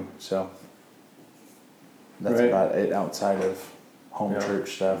stuff too. So that's about it outside of home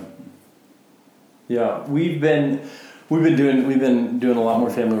church stuff. Yeah, we've been doing a lot more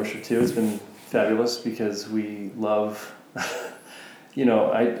family worship too. It's been fabulous because we love.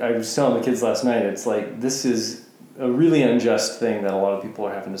 I was telling the kids last night. It's like this is a really unjust thing that a lot of people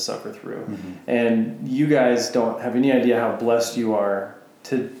are having to suffer through, and you guys don't have any idea how blessed you are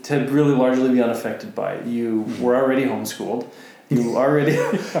to really largely be unaffected by it. You were already homeschooled. You already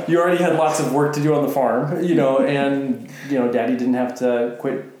had lots of work to do on the farm, and Daddy didn't have to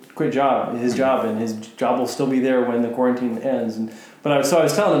quit his job, and his job will still be there when the quarantine ends. But I was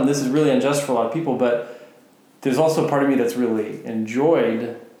telling him this is really unjust for a lot of people, but there's also a part of me that's really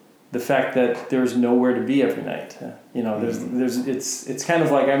enjoyed the fact that there's nowhere to be every night. It's kind of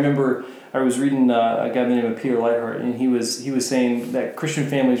like, I remember I was reading a guy by the name of Peter Lightheart, and he was saying that Christian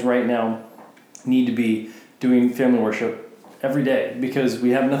families right now need to be doing family worship every day because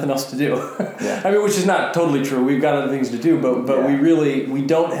we have nothing else to do. I mean, which is not totally true. We've got other things to do, but we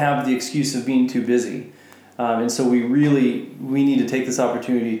don't have the excuse of being too busy. And so we need to take this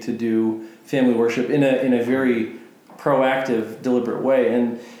opportunity to do family worship in a very proactive, deliberate way.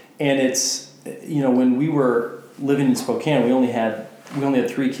 And it's, when we were living in Spokane, we only had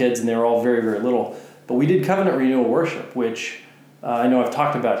 3 kids and they were all very, very little. But we did covenant renewal worship, which I know I've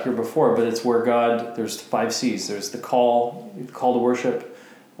talked about here before, but it's where there's 5 C's. There's the call to worship.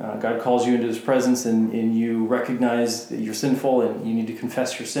 God calls you into his presence and you recognize that you're sinful and you need to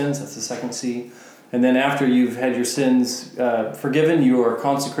confess your sins. That's the second C. And then after you've had your sins forgiven, you are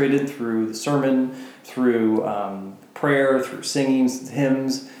consecrated through the sermon, through prayer, through singing,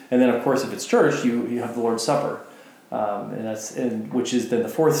 hymns. And then, of course, if it's church, you have the Lord's Supper. Which is then the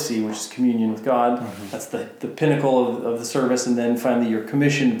 4th C, which is communion with God. That's the pinnacle of the service. And then finally, you're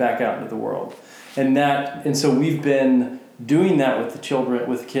commissioned back out into the world. And so we've been doing that with the children,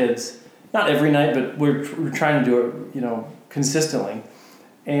 with kids, not every night, but we're trying to do it, consistently.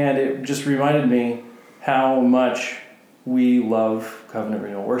 And it just reminded me how much we love covenant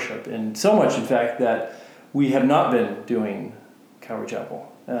renewal worship, and so much, in fact, that we have not been doing Calvary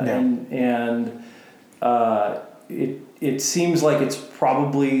Chapel, It seems like this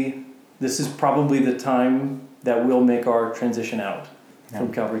is probably the time that we'll make our transition out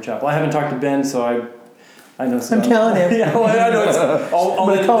from Calvary Chapel. I haven't talked to Ben, so I know. I'm telling him. Yeah, well, I know. I'm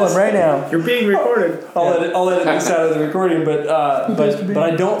going to call him right now. You're being recorded. I'll edit this out of the recording, but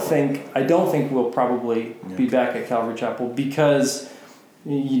I don't think we'll probably be back at Calvary Chapel because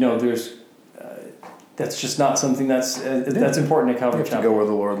there's that's just not something that's important at Calvary Chapel. You have to go where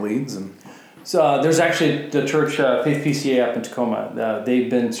the Lord leads and. So there's actually the church Faith PCA up in Tacoma. They've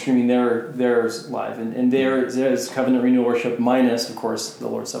been streaming theirs live, and there's covenant renewal worship minus, of course, the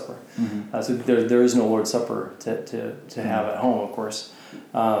Lord's Supper. So there is no Lord's Supper to have at home, of course.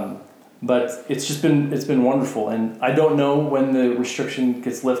 But it's been wonderful, and I don't know when the restriction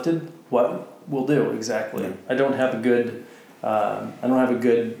gets lifted what we'll do exactly. Yeah. I don't have a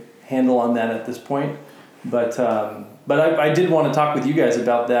good handle on that at this point, but I did want to talk with you guys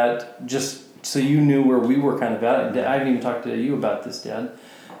about that just. So you knew where we were kind of at. I haven't even talked to you about this, Dad,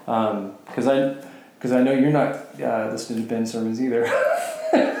 because I know you're not listening to Ben's sermons either.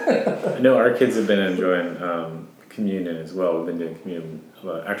 I know our kids have been enjoying communion as well. We've been doing communion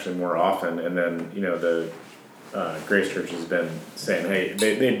actually more often, and then the Grace Church has been saying, hey,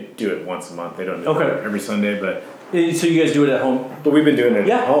 they do it once a month. They don't do it every Sunday, but. So you guys do it at home? But we've been doing it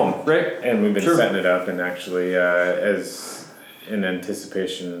at home, right? And we've been setting it up, and actually as. In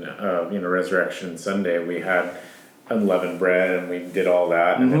anticipation of Resurrection Sunday, we had unleavened bread and we did all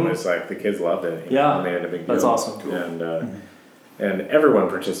that, and it was like the kids loved it. They made a big deal. That's awesome. And everyone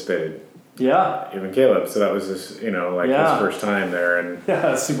participated. Yeah, even Caleb. So that was just his first time there, and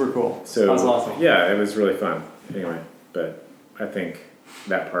that's super cool. So that's awesome. Yeah, it was really fun. Anyway, but I think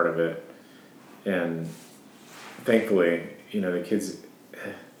that part of it, and thankfully, the kids,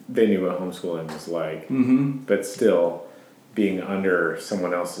 they knew what homeschooling was like, but still. Being under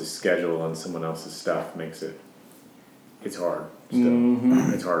someone else's schedule and someone else's stuff it's hard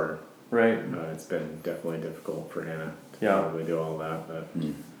still. It's harder. Right. It's been definitely difficult for Hannah to probably do all that, but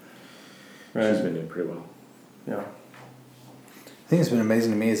she's been doing pretty well. Yeah. The thing that's been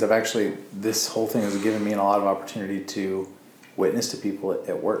amazing to me is this whole thing has given me a lot of opportunity to witness to people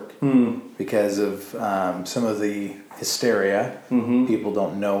at work because of some of the hysteria. People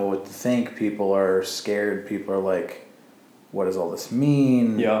don't know what to think. People are scared. People are like, what does all this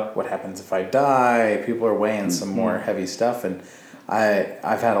mean? Yeah. What happens if I die? People are weighing some more heavy stuff. And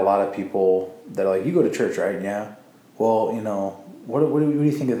I've had a lot of people that are like, you go to church, right? Yeah. Well, you know, what do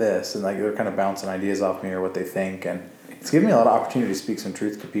you think of this? And like they're kind of bouncing ideas off me or what they think. And it's given me a lot of opportunity to speak some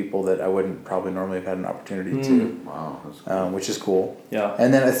truth to people that I wouldn't probably normally have had an opportunity to. Wow, that's cool. Which is cool. Yeah.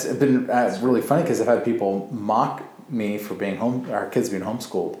 And then it's been really funny because I've had people mock me for being our kids being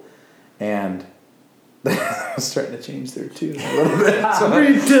homeschooled, and they're starting to change their tune a little bit.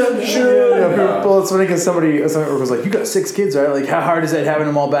 Well, it's funny because somebody was like, "You got 6 kids, right? Like, how hard is it having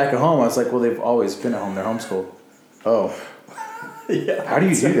them all back at home?" I was like, "Well, they've always been at home. They're homeschooled." Oh. Yeah. How do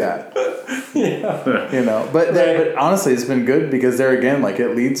you do that? Yeah. You know, but honestly, it's been good because there again, like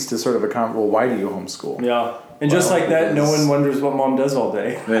it leads to sort of a well, why do you homeschool? Yeah. And just like that, no one wonders what mom does all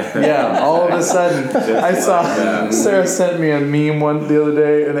day. Yeah, all of a sudden, I saw Sarah sent me a meme the other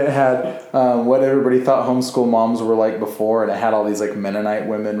day, and it had what everybody thought homeschool moms were like before, and it had all these like Mennonite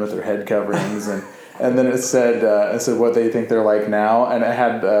women with their head coverings, and then it said what they think they're like now, and it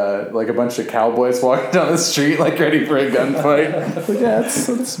had like a bunch of cowboys walking down the street like ready for a gunfight. Like, yeah,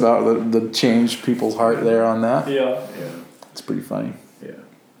 that's about the change people's heart there on that. Yeah. It's pretty funny. Yeah.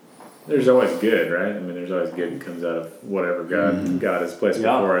 There's always good, right? I mean, there's always good that comes out of whatever God has placed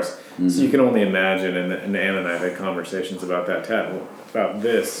before us. So you can only imagine, and Ann and I have had conversations about that about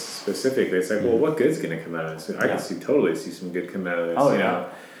this specifically. It's like, well, what good's going to come out of this? I can totally see some good come out of this. Oh, you know?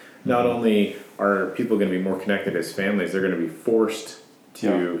 Not only are people going to be more connected as families, they're going to be forced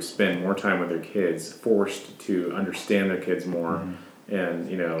to spend more time with their kids, forced to understand their kids more, and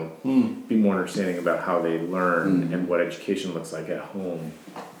be more understanding about how they learn and what education looks like at home,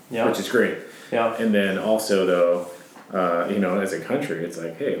 which is great. Yeah. And then also though, as a country, it's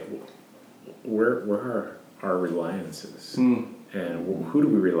like, hey, where are our reliances? And who do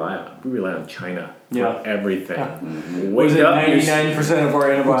we rely on? We rely on China for everything. Was it 99% of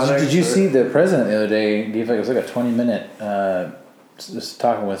our antibiotics? Did you see the president the other day gave it was like a 20-minute just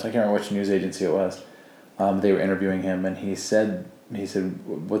talking with, I can't remember which news agency it was. They were interviewing him, and he said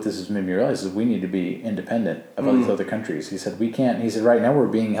what this has made me realize is we need to be independent of all these other countries. He said he said right now we're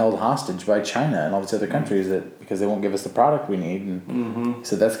being held hostage by China and all these other countries because they won't give us the product we need, and he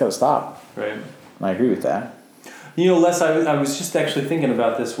said that's got to stop. Right. And I agree with that. You know, Les, I was just actually thinking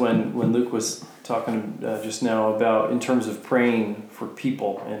about this when Luke was talking just now about in terms of praying for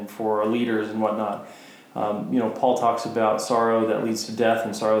people and for our leaders and whatnot. Paul talks about sorrow that leads to death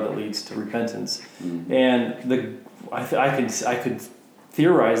and sorrow that leads to repentance. And I could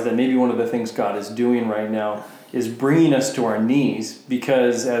theorize that maybe one of the things God is doing right now is bringing us to our knees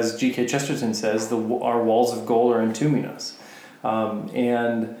because, as G.K. Chesterton says, our walls of gold are entombing us.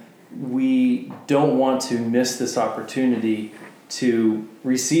 And we don't want to miss this opportunity to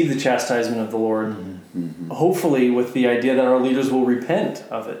receive the chastisement of the Lord, hopefully with the idea that our leaders will repent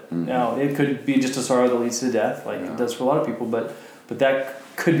of it. Now, it could be just a sorrow that leads to death, like it does for a lot of people, but that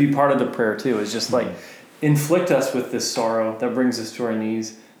could be part of the prayer too. It's just like, inflict us with this sorrow that brings us to our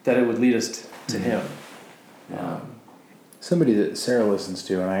knees, that it would lead us to Him. Somebody that Sarah listens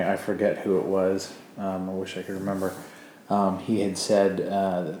to, and I forget who it was, I wish I could remember, he had said,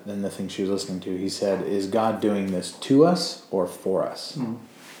 in the thing she was listening to, he said, is God doing this to us or for us?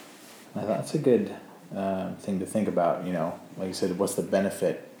 I thought that's a good thing to think about, like you said, what's the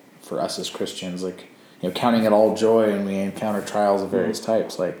benefit for us as Christians, like, counting it all joy when we encounter trials of various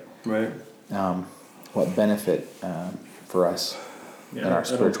types, like, right. What benefit for us in our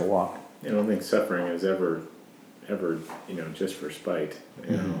spiritual walk. I don't think suffering is ever just for spite.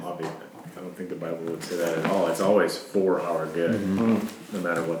 Obviously, I don't think the Bible would say that at all. It's always for our good, no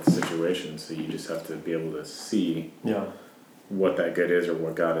matter what the situation. So you just have to be able to see what that good is or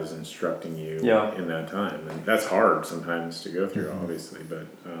what God is instructing you in that time. And that's hard sometimes to go through, obviously, but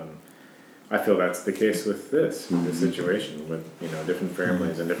I feel that's the case with this situation, with different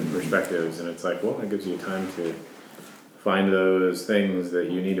families and different perspectives, and it's like, well, it gives you time to find those things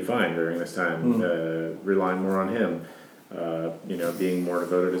that you need to find during this time, relying more on Him, being more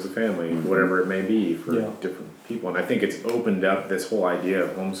devoted as a family, whatever it may be for different people. And I think it's opened up this whole idea of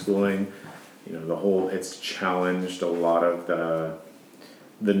homeschooling. It's challenged a lot of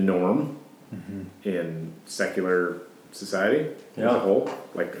the norm in secular society as a whole,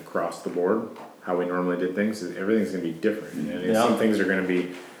 like across the board, how we normally did things. Everything's going to be different, and some things are going to be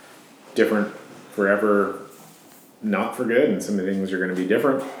different forever, not for good, and some things are going to be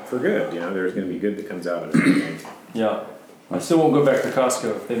different for good. There's going to be good that comes out of it. Yeah. I still won't go back to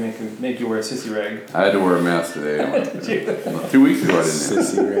Costco if they make you wear a sissy rag. I had to wear a mask today. 2 weeks ago I didn't.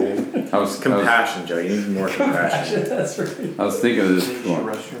 Sissy rag. Compassion, Joe. You need more compassion. That's right. I was thinking of this.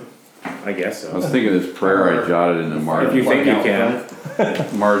 I guess I was so. thinking of this prayer I jotted in the If you think you can.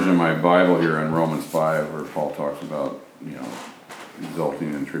 margin of my Bible here in Romans 5, where Paul talks about,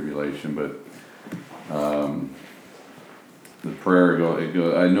 exulting in tribulation, but the prayer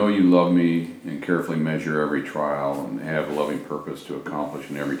goes, I know you love me and carefully measure every trial and have a loving purpose to accomplish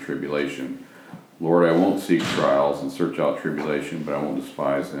in every tribulation. Lord, I won't seek trials and search out tribulation, but I won't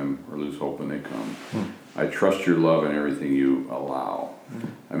despise them or lose hope when they come. I trust your love in everything you allow.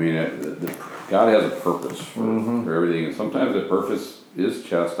 I mean, God has a purpose for everything, and sometimes the purpose is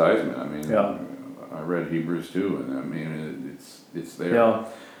chastisement. I mean, I read Hebrews 2, and I mean, it's there. Yeah.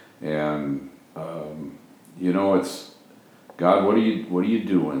 And it's God. What are you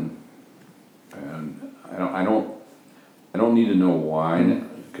doing? And I don't need to know why,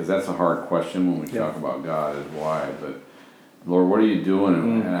 because that's a hard question when we talk about God, is why. But Lord, what are you doing?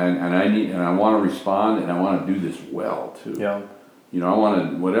 And I want to respond, and I want to do this well too. Yeah. I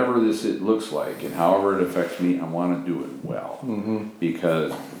want to, whatever it looks like, and however it affects me, I want to do it well.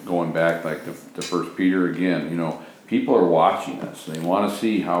 Because going back like to 1 Peter again, people are watching us. They want to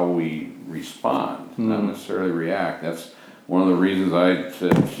see how we respond, not necessarily react. That's one of the reasons I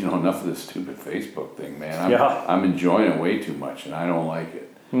said, enough of this stupid Facebook thing, man. I'm enjoying it way too much, and I don't like it.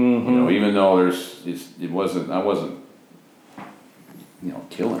 Even though I wasn't,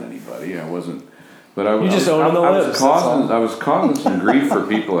 killing anybody. I wasn't. But I was causing some grief for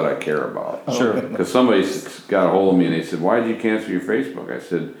people that I care about. Sure. Because somebody got a hold of me and they said, "Why did you cancel your Facebook?" I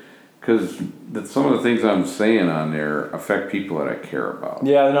said, "Because some of the things I'm saying on there affect people that I care about."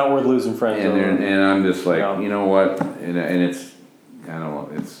 Yeah, they're not worth losing friends over. And I'm just like, you know what? And it's, I don't know,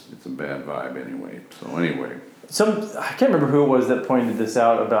 it's a bad vibe anyway. So anyway. I can't remember who it was that pointed this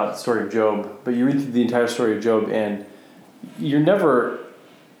out about the story of Job, but you read through the entire story of Job, and we're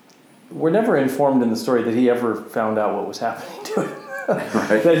never informed in the story that he ever found out what was happening to him.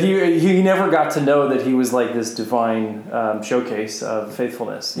 Right. That he never got to know that he was like this divine showcase of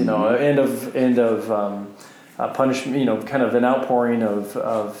faithfulness, and of punishment, kind of an outpouring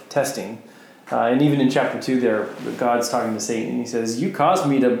of testing. And even in chapter 2 there, God's talking to Satan, and he says, "You caused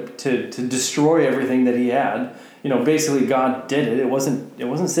me to destroy everything that he had." Basically God did it. It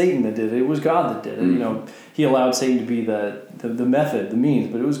wasn't Satan that did it. It was God that did it. He allowed Satan to be the method, the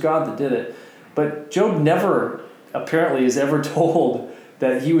means, but it was God that did it. But Job never apparently is ever told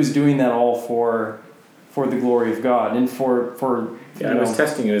that he was doing that all for the glory of God and for I was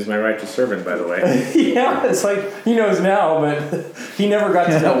testing you as my righteous servant, by the way. yeah, it's like he knows now, but he never got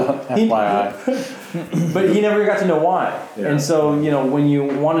to know. But he never got to know why. Yeah. And so, when you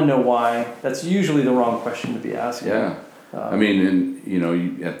want to know why, that's usually the wrong question to be asking. Yeah. I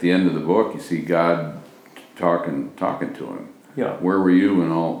mean, at the end of the book, you see God talking to him. Yeah. Where were you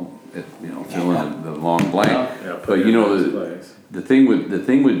when all, fill in the long blank. Yeah, but the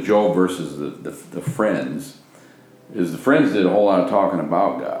thing with Job versus the friends is the friends did a whole lot of talking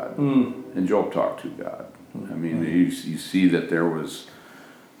about God, and Job talked to God. I mean, you see that there was,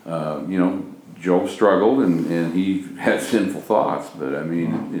 Job struggled and he had sinful thoughts, but I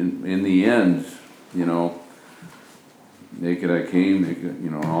mean, in the end, naked I came,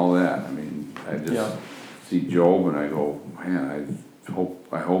 naked, all that. I mean, I just see Job and I go, man,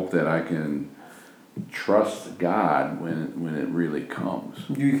 I hope that I can trust God when it really comes.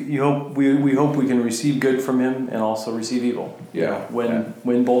 You hope we hope we can receive good from Him and also receive evil. Yeah.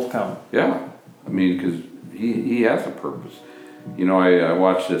 When both come. Yeah, I mean, because he has a purpose. I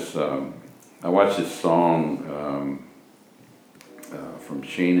watched this. I watched this song from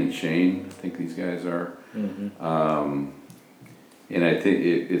Shane and Shane. I think these guys are. Mm-hmm. And I think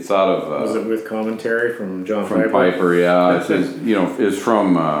it's out of. Was it with commentary from John Piper? From Piper, yeah. It says, it's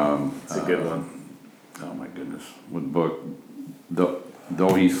from. It's a good one. Oh my goodness! What book?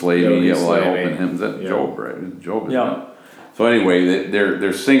 Though he slay me, yet will I hope in him. Is that Job, right? Job, isn't it? So anyway,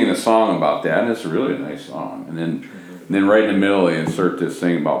 they're singing a song about that, and it's really a nice song. And then right in the middle, they insert this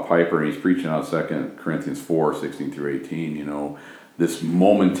thing about Piper, and he's preaching out 2 Corinthians 4:16-18. This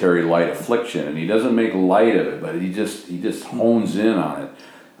momentary light affliction, and he doesn't make light of it, but he just hones in on it.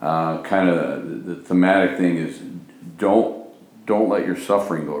 Kind of the thematic thing is don't let your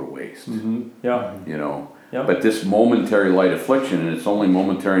suffering go to waste. Mm-hmm. Yeah. Yep. But this momentary light affliction, and it's only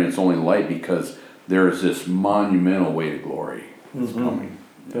momentary and it's only light because there's this monumental weight of glory that's coming.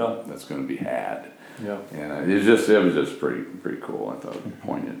 That's going to be had. Yeah. And it was just pretty cool. I thought it was a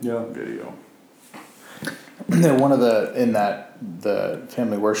poignant video. One of the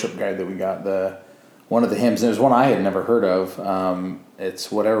family worship guide that we got, one of the hymns, there's one I had never heard of. It's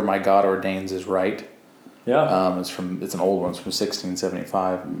Whatever My God Ordains Is Right. Yeah. It's an old one. It's from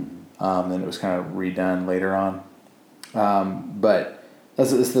 1675. And it was kind of redone later on. But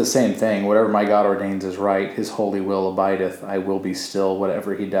It's the same thing. Whatever my God ordains is right. His holy will abideth. I will be still,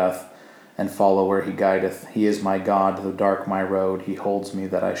 whatever he doth, and follow where he guideth. He is my God, though dark my road. He holds me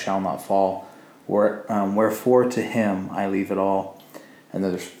that I shall not fall. Wherefore to him I leave it all. And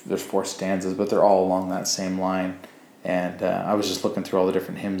then there's 4 stanzas, but they're all along that same line. And I was just looking through all the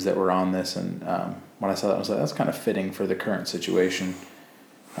different hymns that were on this, and when I saw that, I was like, that's kind of fitting for the current situation,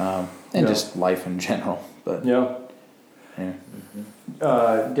 and just life in general. But Yeah.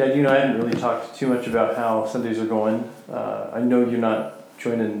 Dad, you and I haven't really talked too much about how Sundays are going. I know you're not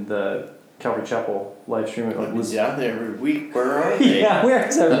joining the Calvary Chapel live stream. I'll be down there every week. Where are they? Yeah, where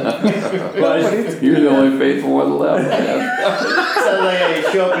is everyone? You're the only faithful one left, man. Sounds like I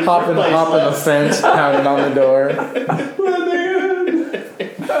show up in hop in the fence, pounding on the door.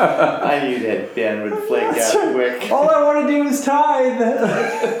 I knew that Ben would flake out quick. All I want to do is tithe.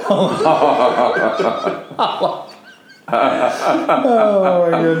 Oh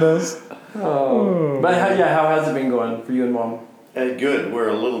my goodness. But how has it been going for you and Mom? Good. We're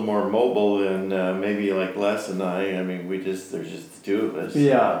a little more mobile than maybe like Les and I. I mean, there's just the 2 of us.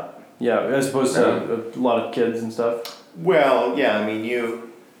 Yeah, as opposed to a lot of kids and stuff. Well, yeah. I mean,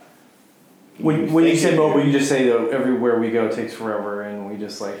 When you say mobile, you just say that everywhere we go takes forever, and we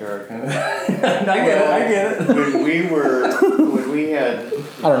just like are kind of. I get it. When we had I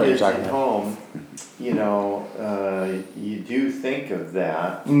don't know what you're kids talking at about. home, you do think of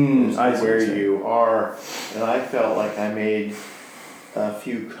that I see where what you're you are, and I felt like I made a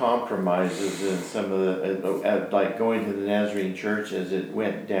few compromises in some of the like going to the Nazarene church as it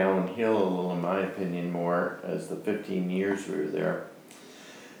went downhill a little, in my opinion, more as the 15 years we were there.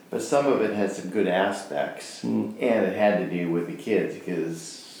 But some of it had some good aspects, and it had to do with the kids,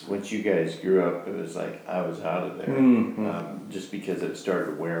 because once you guys grew up, it was like I was out of there, just because it started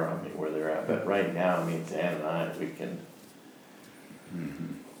to wear on me where they're at. But right now, I mean, Dan and I, we can.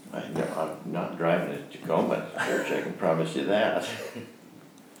 I'm not driving to Tacoma church, I can promise you that.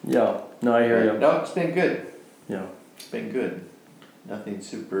 Yeah, no, I hear you. No, it's been good. Yeah. It's been good. Nothing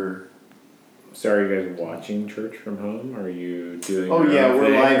super. So are you guys watching church from home? Or are you doing? Oh your yeah, own we're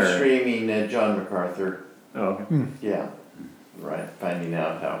thing, live or- streaming John MacArthur. Oh, okay. Yeah, right. Finding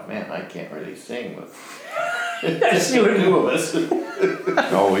out how I can't really sing with. Just you and 2 of us.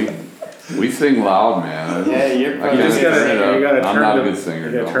 No, we sing loud, man. Yeah, you're I probably. can't You turn it up. gotta I'm turn not a the- good singer.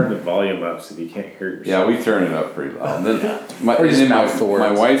 You gotta no. turn the volume up so that you can't hear yourself. Yeah, we turn it up pretty loud. And then my Or just mouth the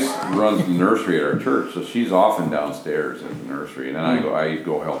my words. wife runs the nursery at our church, so she's often downstairs in the nursery, and then I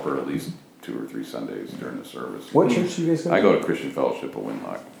go help her at least 2 or 3 Sundays during the service. What church do you guys go to? I go to Christian Fellowship of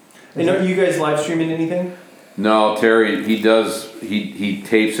Winlock. And are you guys live streaming anything? No, Terry, he does. He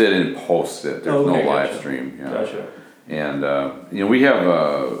tapes it and posts it. There's Okay, no live gotcha. stream. Yeah. Gotcha. And we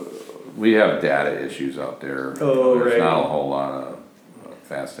have data issues out there. Oh, There's right. not a whole lot of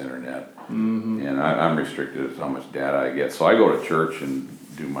fast internet, and I'm restricted as how much data I get. So I go to church and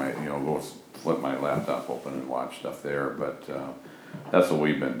do my go flip my laptop open and watch stuff there. But that's what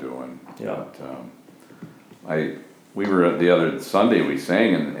we've been doing. Yeah. But, we were at the other Sunday we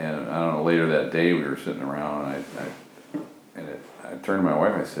sang, and I don't know, later that day we were sitting around, and I turned to my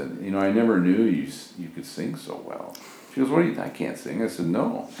wife, I said, I never knew you could sing so well. She goes, what do you think? I can't sing. I said,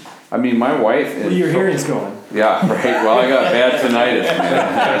 no. I mean, my wife. Well, your hearing's going. Yeah, right. Well, I got bad tinnitus,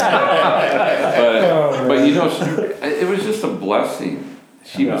 man. but it was just a blessing.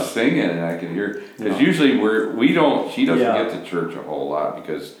 She was singing, and I could hear, because usually she doesn't get to church a whole lot,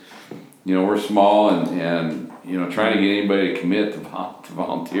 because we're small, and trying to get anybody to commit to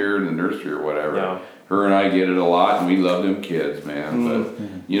volunteer in the nursery or whatever. Yeah. Her and I get it a lot, and we love them kids, man. But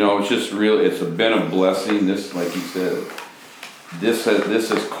it's just really, it's been a blessing. This, like you said, this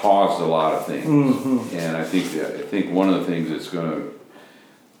has caused a lot of things, and I think one of the things that's gonna,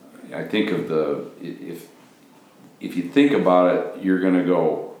 I think of if you think about it, you're gonna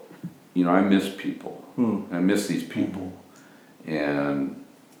go, I miss people. I miss these people, and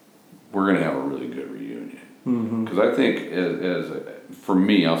we're gonna have a really good reunion. Because I think, for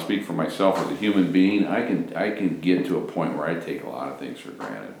me, I'll speak for myself as a human being. I can get to a point where I take a lot of things for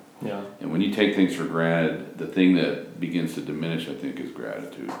granted. Yeah. And when you take things for granted, the thing that begins to diminish, I think, is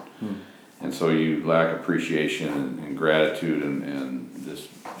gratitude. And so you lack appreciation and gratitude and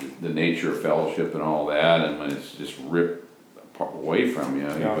the nature of fellowship and all that. And when it's just ripped away from you,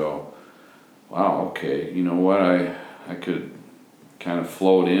 you go, wow, okay, you know what? I could kind of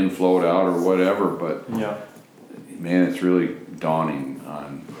float in, float out, or whatever, but man, it's really dawning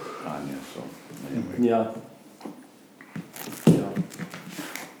on you. So anyway. Yeah.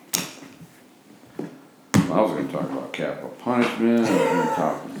 I was going to talk about capital punishment. I was going to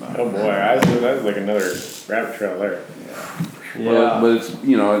talk about. Oh boy, that was like another rabbit trail there. Yeah. Yeah. But it's,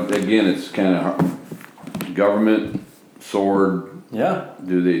 again, it's kind of government, sword. Yeah.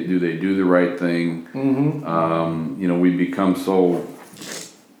 Do they do the right thing? Mm-hmm. We become so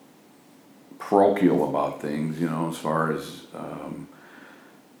parochial about things, as far as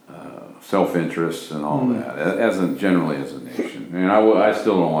self-interest and all that, generally as a nation. I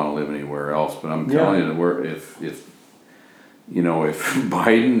still don't want to live anywhere else, but I'm telling you, if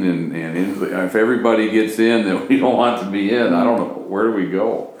Biden and if everybody gets in that we don't want to be in, I don't know, where do we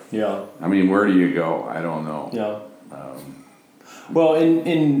go? Yeah. I mean, where do you go? I don't know. Yeah. Well,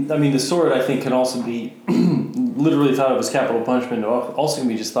 the sword, I think, can also be literally thought of as capital punishment. Also can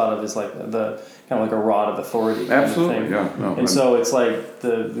be just thought of as like the kind of like a rod of authority. Absolutely, kind of thing. yeah. No, and so it's like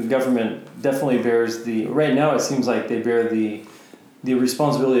the government definitely bears right now it seems like they bear the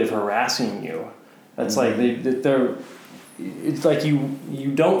responsibility of harassing you. That's like they're. It's like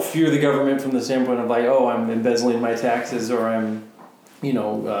you don't fear the government from the standpoint of like, oh, I'm embezzling my taxes or I'm,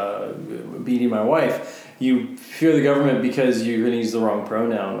 beating my wife. You fear the government because you're going to use the wrong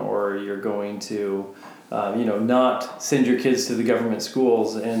pronoun or you're going to, not send your kids to the government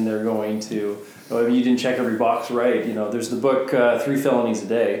schools and they're going to, you didn't check every box right. There's the book 3 Felonies a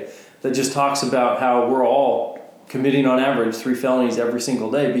Day that just talks about how we're all committing on average 3 felonies every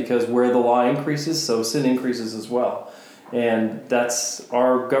single day because where the law increases, so sin increases as well. And that's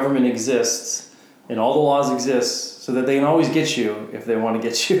our government exists and all the laws exist so that they can always get you if they want to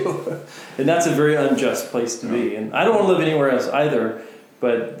get you. And that's a very unjust place to be. And I don't want to live anywhere else either,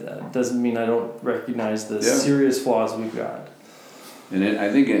 but that doesn't mean I don't recognize the serious flaws we've got. And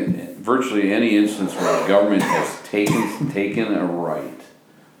I think in virtually any instance where the government has taken a right,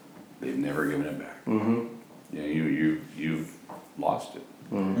 they've never given it back. Mm-hmm. Yeah, you've lost it.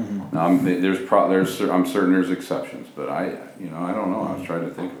 Mm-hmm. Now, I'm certain there's exceptions, but I don't know. I was trying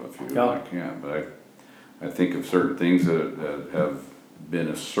to think of a few. Yeah. I can't, but I think of certain things that have been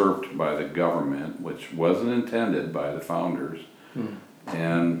usurped by the government, which wasn't intended by the founders,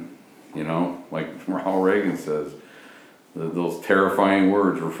 and like Ronald Reagan says, those terrifying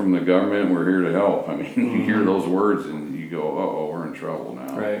words were from the government. We're here to help. I mean, you hear those words and you go, "Uh-oh, we're in trouble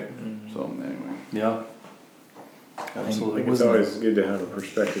now." Right. So anyway. Yeah. I Absolutely. think it's always good to have a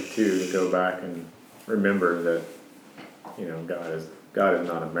perspective too, to go back and remember that, God is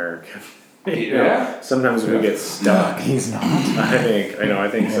not American. Sometimes we get stuck. He's not. I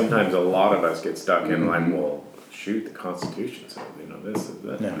think sometimes a lot of us get stuck in like, well, shoot, the Constitution says, this is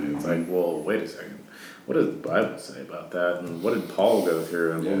that. Yeah. It's like, well, wait a second. What does the Bible say about that? And what did Paul go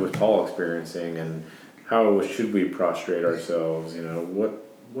through? And what was Paul experiencing? And how should we prostrate ourselves?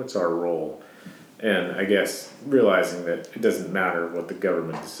 What's our role? And I guess realizing that it doesn't matter what the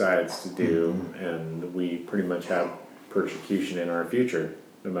government decides to do, and we pretty much have persecution in our future,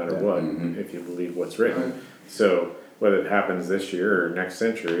 no matter what, if you believe what's written. Right. So whether it happens this year or next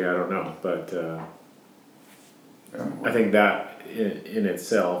century, I don't know. But I think that in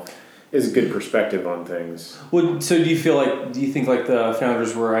itself is a good perspective on things. Well, so do you think like the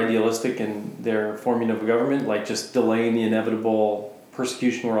founders were idealistic in their forming of a government, like just delaying the inevitable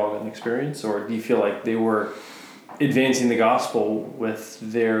persecution we're all going to experience, or do you feel like they were advancing the gospel with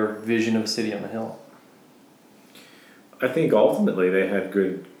their vision of a city on the hill? I think ultimately they had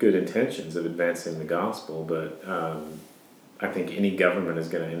good intentions of advancing the gospel, but I think any government is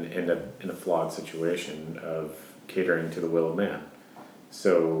going to end up in a flawed situation of catering to the will of man.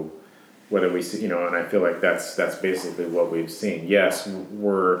 So whether we see, and I feel like that's basically what we've seen. Yes,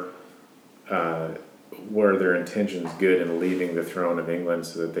 were their intentions good in leaving the throne of England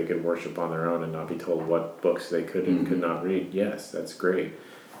so that they could worship on their own and not be told what books they could and could not read? Yes, that's great.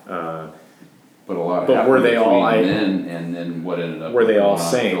 But a lot. But were they all then and then what ended up? Were they all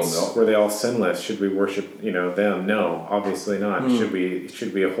saints? Were they all sinless? Should we worship them? No, obviously not. Should we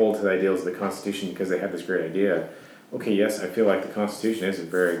hold to the ideals of the Constitution because they had this great idea? Okay, yes, I feel like the Constitution is a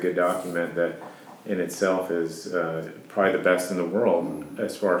very good document that in itself is probably the best in the world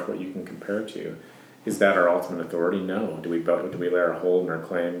as far as what you can compare to. Is that our ultimate authority? No. Do we lay our hold and our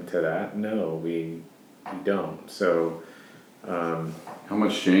claim to that? No, we don't. So, how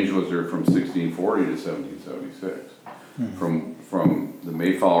much change was there from 1640 to 1776? From the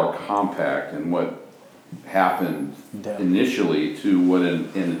Mayflower Compact and what happened initially to what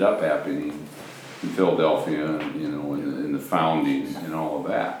ended up happening in Philadelphia, in the founding and all of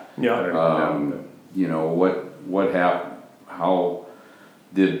that. Yeah. What happened? How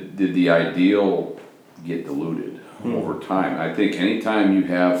did the ideal get diluted over time? I think anytime you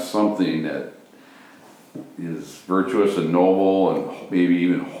have something that is virtuous and noble and maybe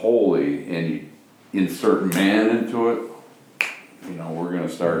even holy, and you insert man into it, we're going to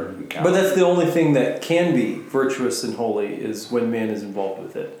start. But that's the only thing that can be virtuous and holy is when man is involved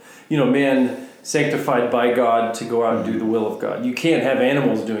with it. Man sanctified by God to go out and do the will of God. You can't have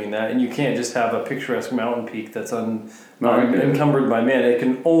animals doing that, and you can't just have a picturesque mountain peak that's encumbered by man. It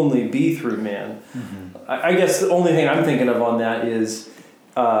can only be through man. Mm-hmm. I guess the only thing I'm thinking of on that is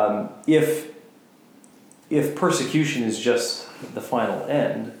if persecution is just the final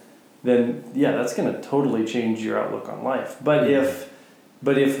end, then yeah, that's going to totally change your outlook on life. But if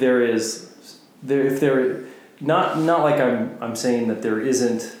there not like I'm saying that there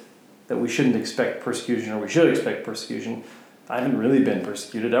isn't, that we shouldn't expect persecution or we should expect persecution. I haven't really been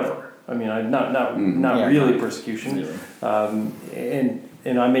persecuted ever. I mean, not really persecution,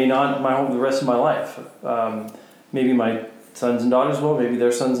 and I may not the rest of my life. Maybe my sons and daughters will. Maybe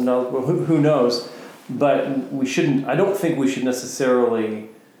their sons and daughters will. Who knows? But we shouldn't. I don't think we should necessarily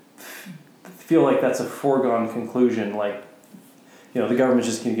feel like that's a foregone conclusion. Like, the government's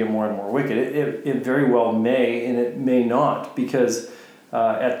just going to get more and more wicked. It very well may, and it may not, because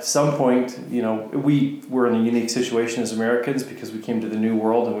at some point, we were in a unique situation as Americans because we came to the New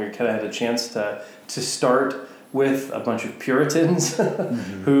World and we kind of had a chance to start with a bunch of Puritans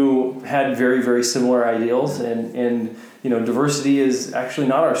who had very, very similar ideals, and diversity is actually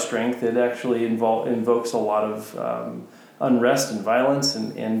not our strength. It actually invokes a lot of unrest and violence,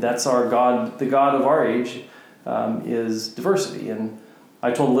 and that's our God. The God of our age is diversity. And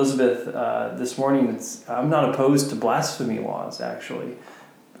I told Elizabeth this morning, I'm not opposed to blasphemy laws, actually,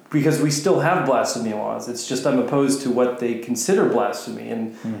 because we still have blasphemy laws. It's just I'm opposed to what they consider blasphemy.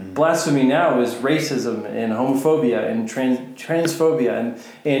 And blasphemy now is racism and homophobia and transphobia.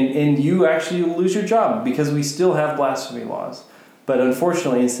 And you actually lose your job because we still have blasphemy laws. But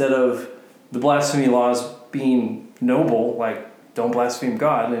unfortunately, instead of the blasphemy laws being noble, like don't blaspheme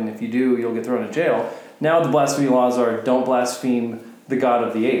God, and if you do, you'll get thrown in jail, now the blasphemy laws are don't blaspheme the God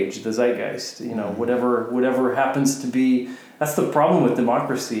of the age, the zeitgeist, whatever happens to be. That's the problem with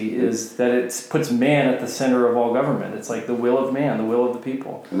democracy, is that it puts man at the center of all government. It's like the will of man, the will of the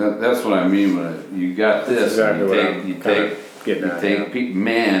people. And that's what I mean when you got this. Exactly you take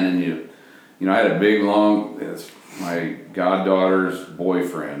man, and I had a big it's my goddaughter's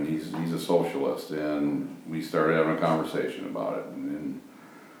boyfriend. He's a socialist, and we started having a conversation about it, and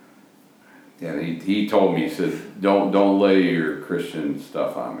he told me, he said, don't lay your Christian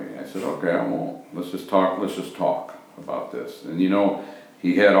stuff on me. I said, okay, I won't. Let's just talk about this. And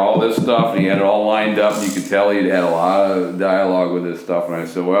he had all this stuff, and he had it all lined up, and you could tell he'd had a lot of dialogue with this stuff. And I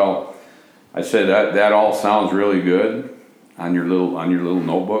said, that all sounds really good on your little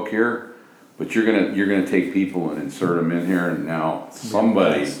notebook here, but you're gonna take people and insert them in here, and now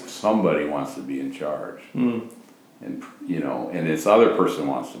somebody wants to be in charge, and and this other person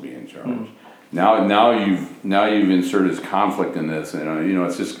wants to be in charge. Now you've inserted conflict in this, and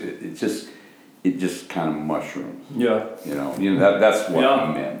it just kind of mushrooms. Yeah. That's what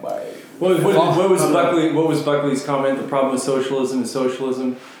I meant by it. What was Buckley's comment? The problem with socialism is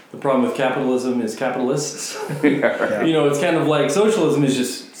socialism. The problem with capitalism is capitalists. Yeah. It's kind of like socialism is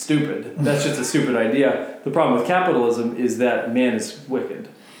just stupid. That's just a stupid idea. The problem with capitalism is that man is wicked,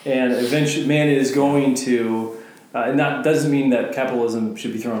 and eventually man is going to. And that doesn't mean that capitalism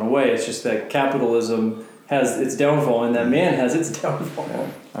should be thrown away. It's just that capitalism has its downfall, and that man has its downfall.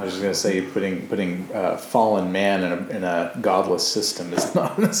 I was just going to say, putting fallen man in a godless system is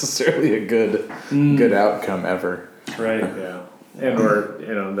not necessarily a good outcome ever. Right. Yeah. And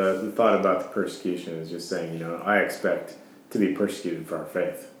the thought about the persecution is just saying, I expect to be persecuted for our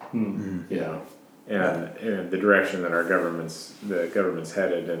faith. And the direction that the government's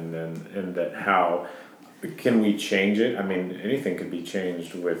headed, and that how can we change it? I mean, anything could be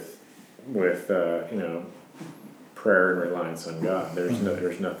changed with prayer and reliance on God.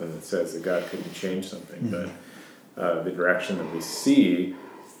 There's nothing that says that God couldn't change something. But the direction that we see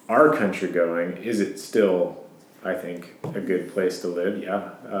our country going, is it still, I think, a good place to live? Yeah.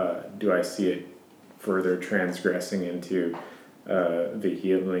 Do I see it further transgressing into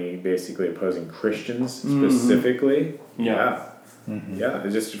vehemently, basically opposing Christians specifically? Yeah. Yeah,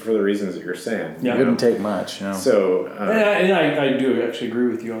 just for the reasons that you're saying. Yeah. It wouldn't take much. So, and I do actually agree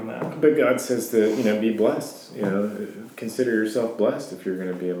with you on that. But God says to be blessed. Consider yourself blessed if you're going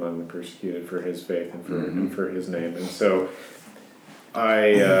to be among the persecuted for His faith and for His name. And so,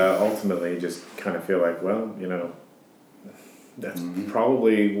 I ultimately just kind of feel like, that's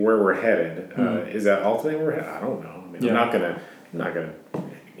probably where we're headed. Is that ultimately where we're headed? I don't know. I mean, I'm not gonna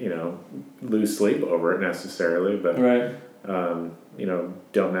lose sleep over it necessarily, but right.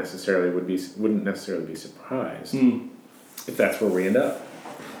 Wouldn't necessarily be surprised if that's where we end up.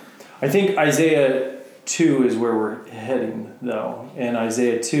 I think Isaiah 2 is where we're heading, though. And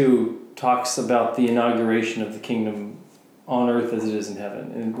Isaiah 2 talks about the inauguration of the kingdom on earth as it is in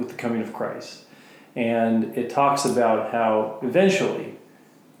heaven, and with the coming of Christ. And it talks about how eventually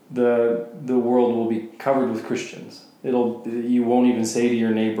the world will be covered with Christians. You won't even say to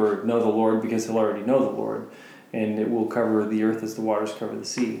your neighbor, know the Lord, because he'll already know the Lord. And it will cover the earth as the waters cover the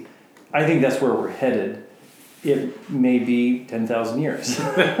sea. I think that's where we're headed. It may be 10,000 years.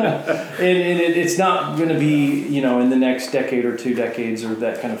 and it's not going to be, in the next decade or 2 decades or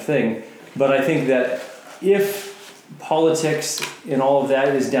that kind of thing. But I think that if politics and all of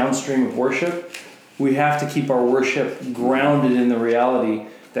that is downstream of worship, we have to keep our worship grounded in the reality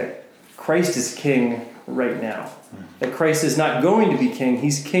that Christ is king right now. That Christ is not going to be king,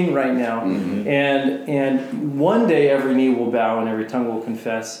 he's king right now. Mm-hmm. And one day every knee will bow and every tongue will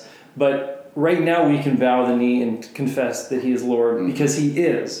confess. But right now we can bow the knee and confess that he is Lord, because he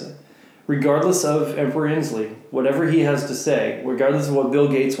is. Regardless of Emperor Inslee, whatever he has to say, regardless of what Bill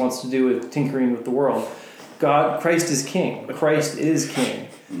Gates wants to do with tinkering with the world, Christ is king. Christ is king.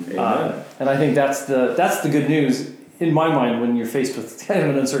 And I think that's the good news in my mind when you're faced with kind of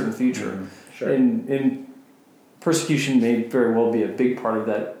an uncertain future. Mm-hmm. Sure. And persecution may very well be a big part of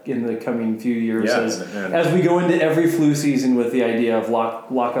that in the coming few years as we go into every flu season with the idea of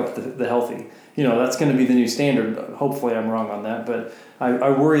lock up the healthy. That's going to be the new standard. Hopefully I'm wrong on that, but I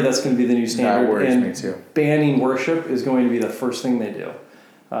worry that's going to be the new standard. That worries me too. Banning worship is going to be the first thing they do.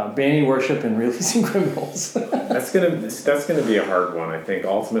 Banning worship and releasing criminals. That's gonna be a hard one, I think.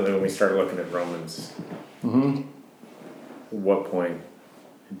 Ultimately, when we start looking at Romans, what point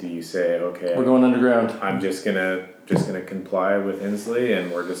do you say, okay, we're going underground? I'm just gonna comply with Inslee,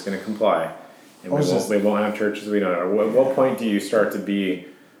 and we're just gonna comply, and we won't have churches we don't know. At what point do you start to be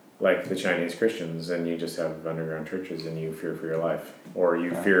like the Chinese Christians, and you just have underground churches, and you fear for your life, or you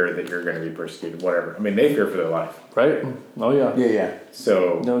fear that you're going to be persecuted, whatever. I mean, they fear for their life, right? Oh yeah, yeah.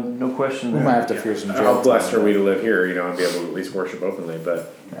 So no question. We might have to fear some. How blessed are we to live here, and be able to at least worship openly?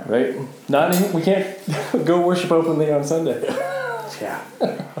 But right, we can't go worship openly on Sunday. Yeah.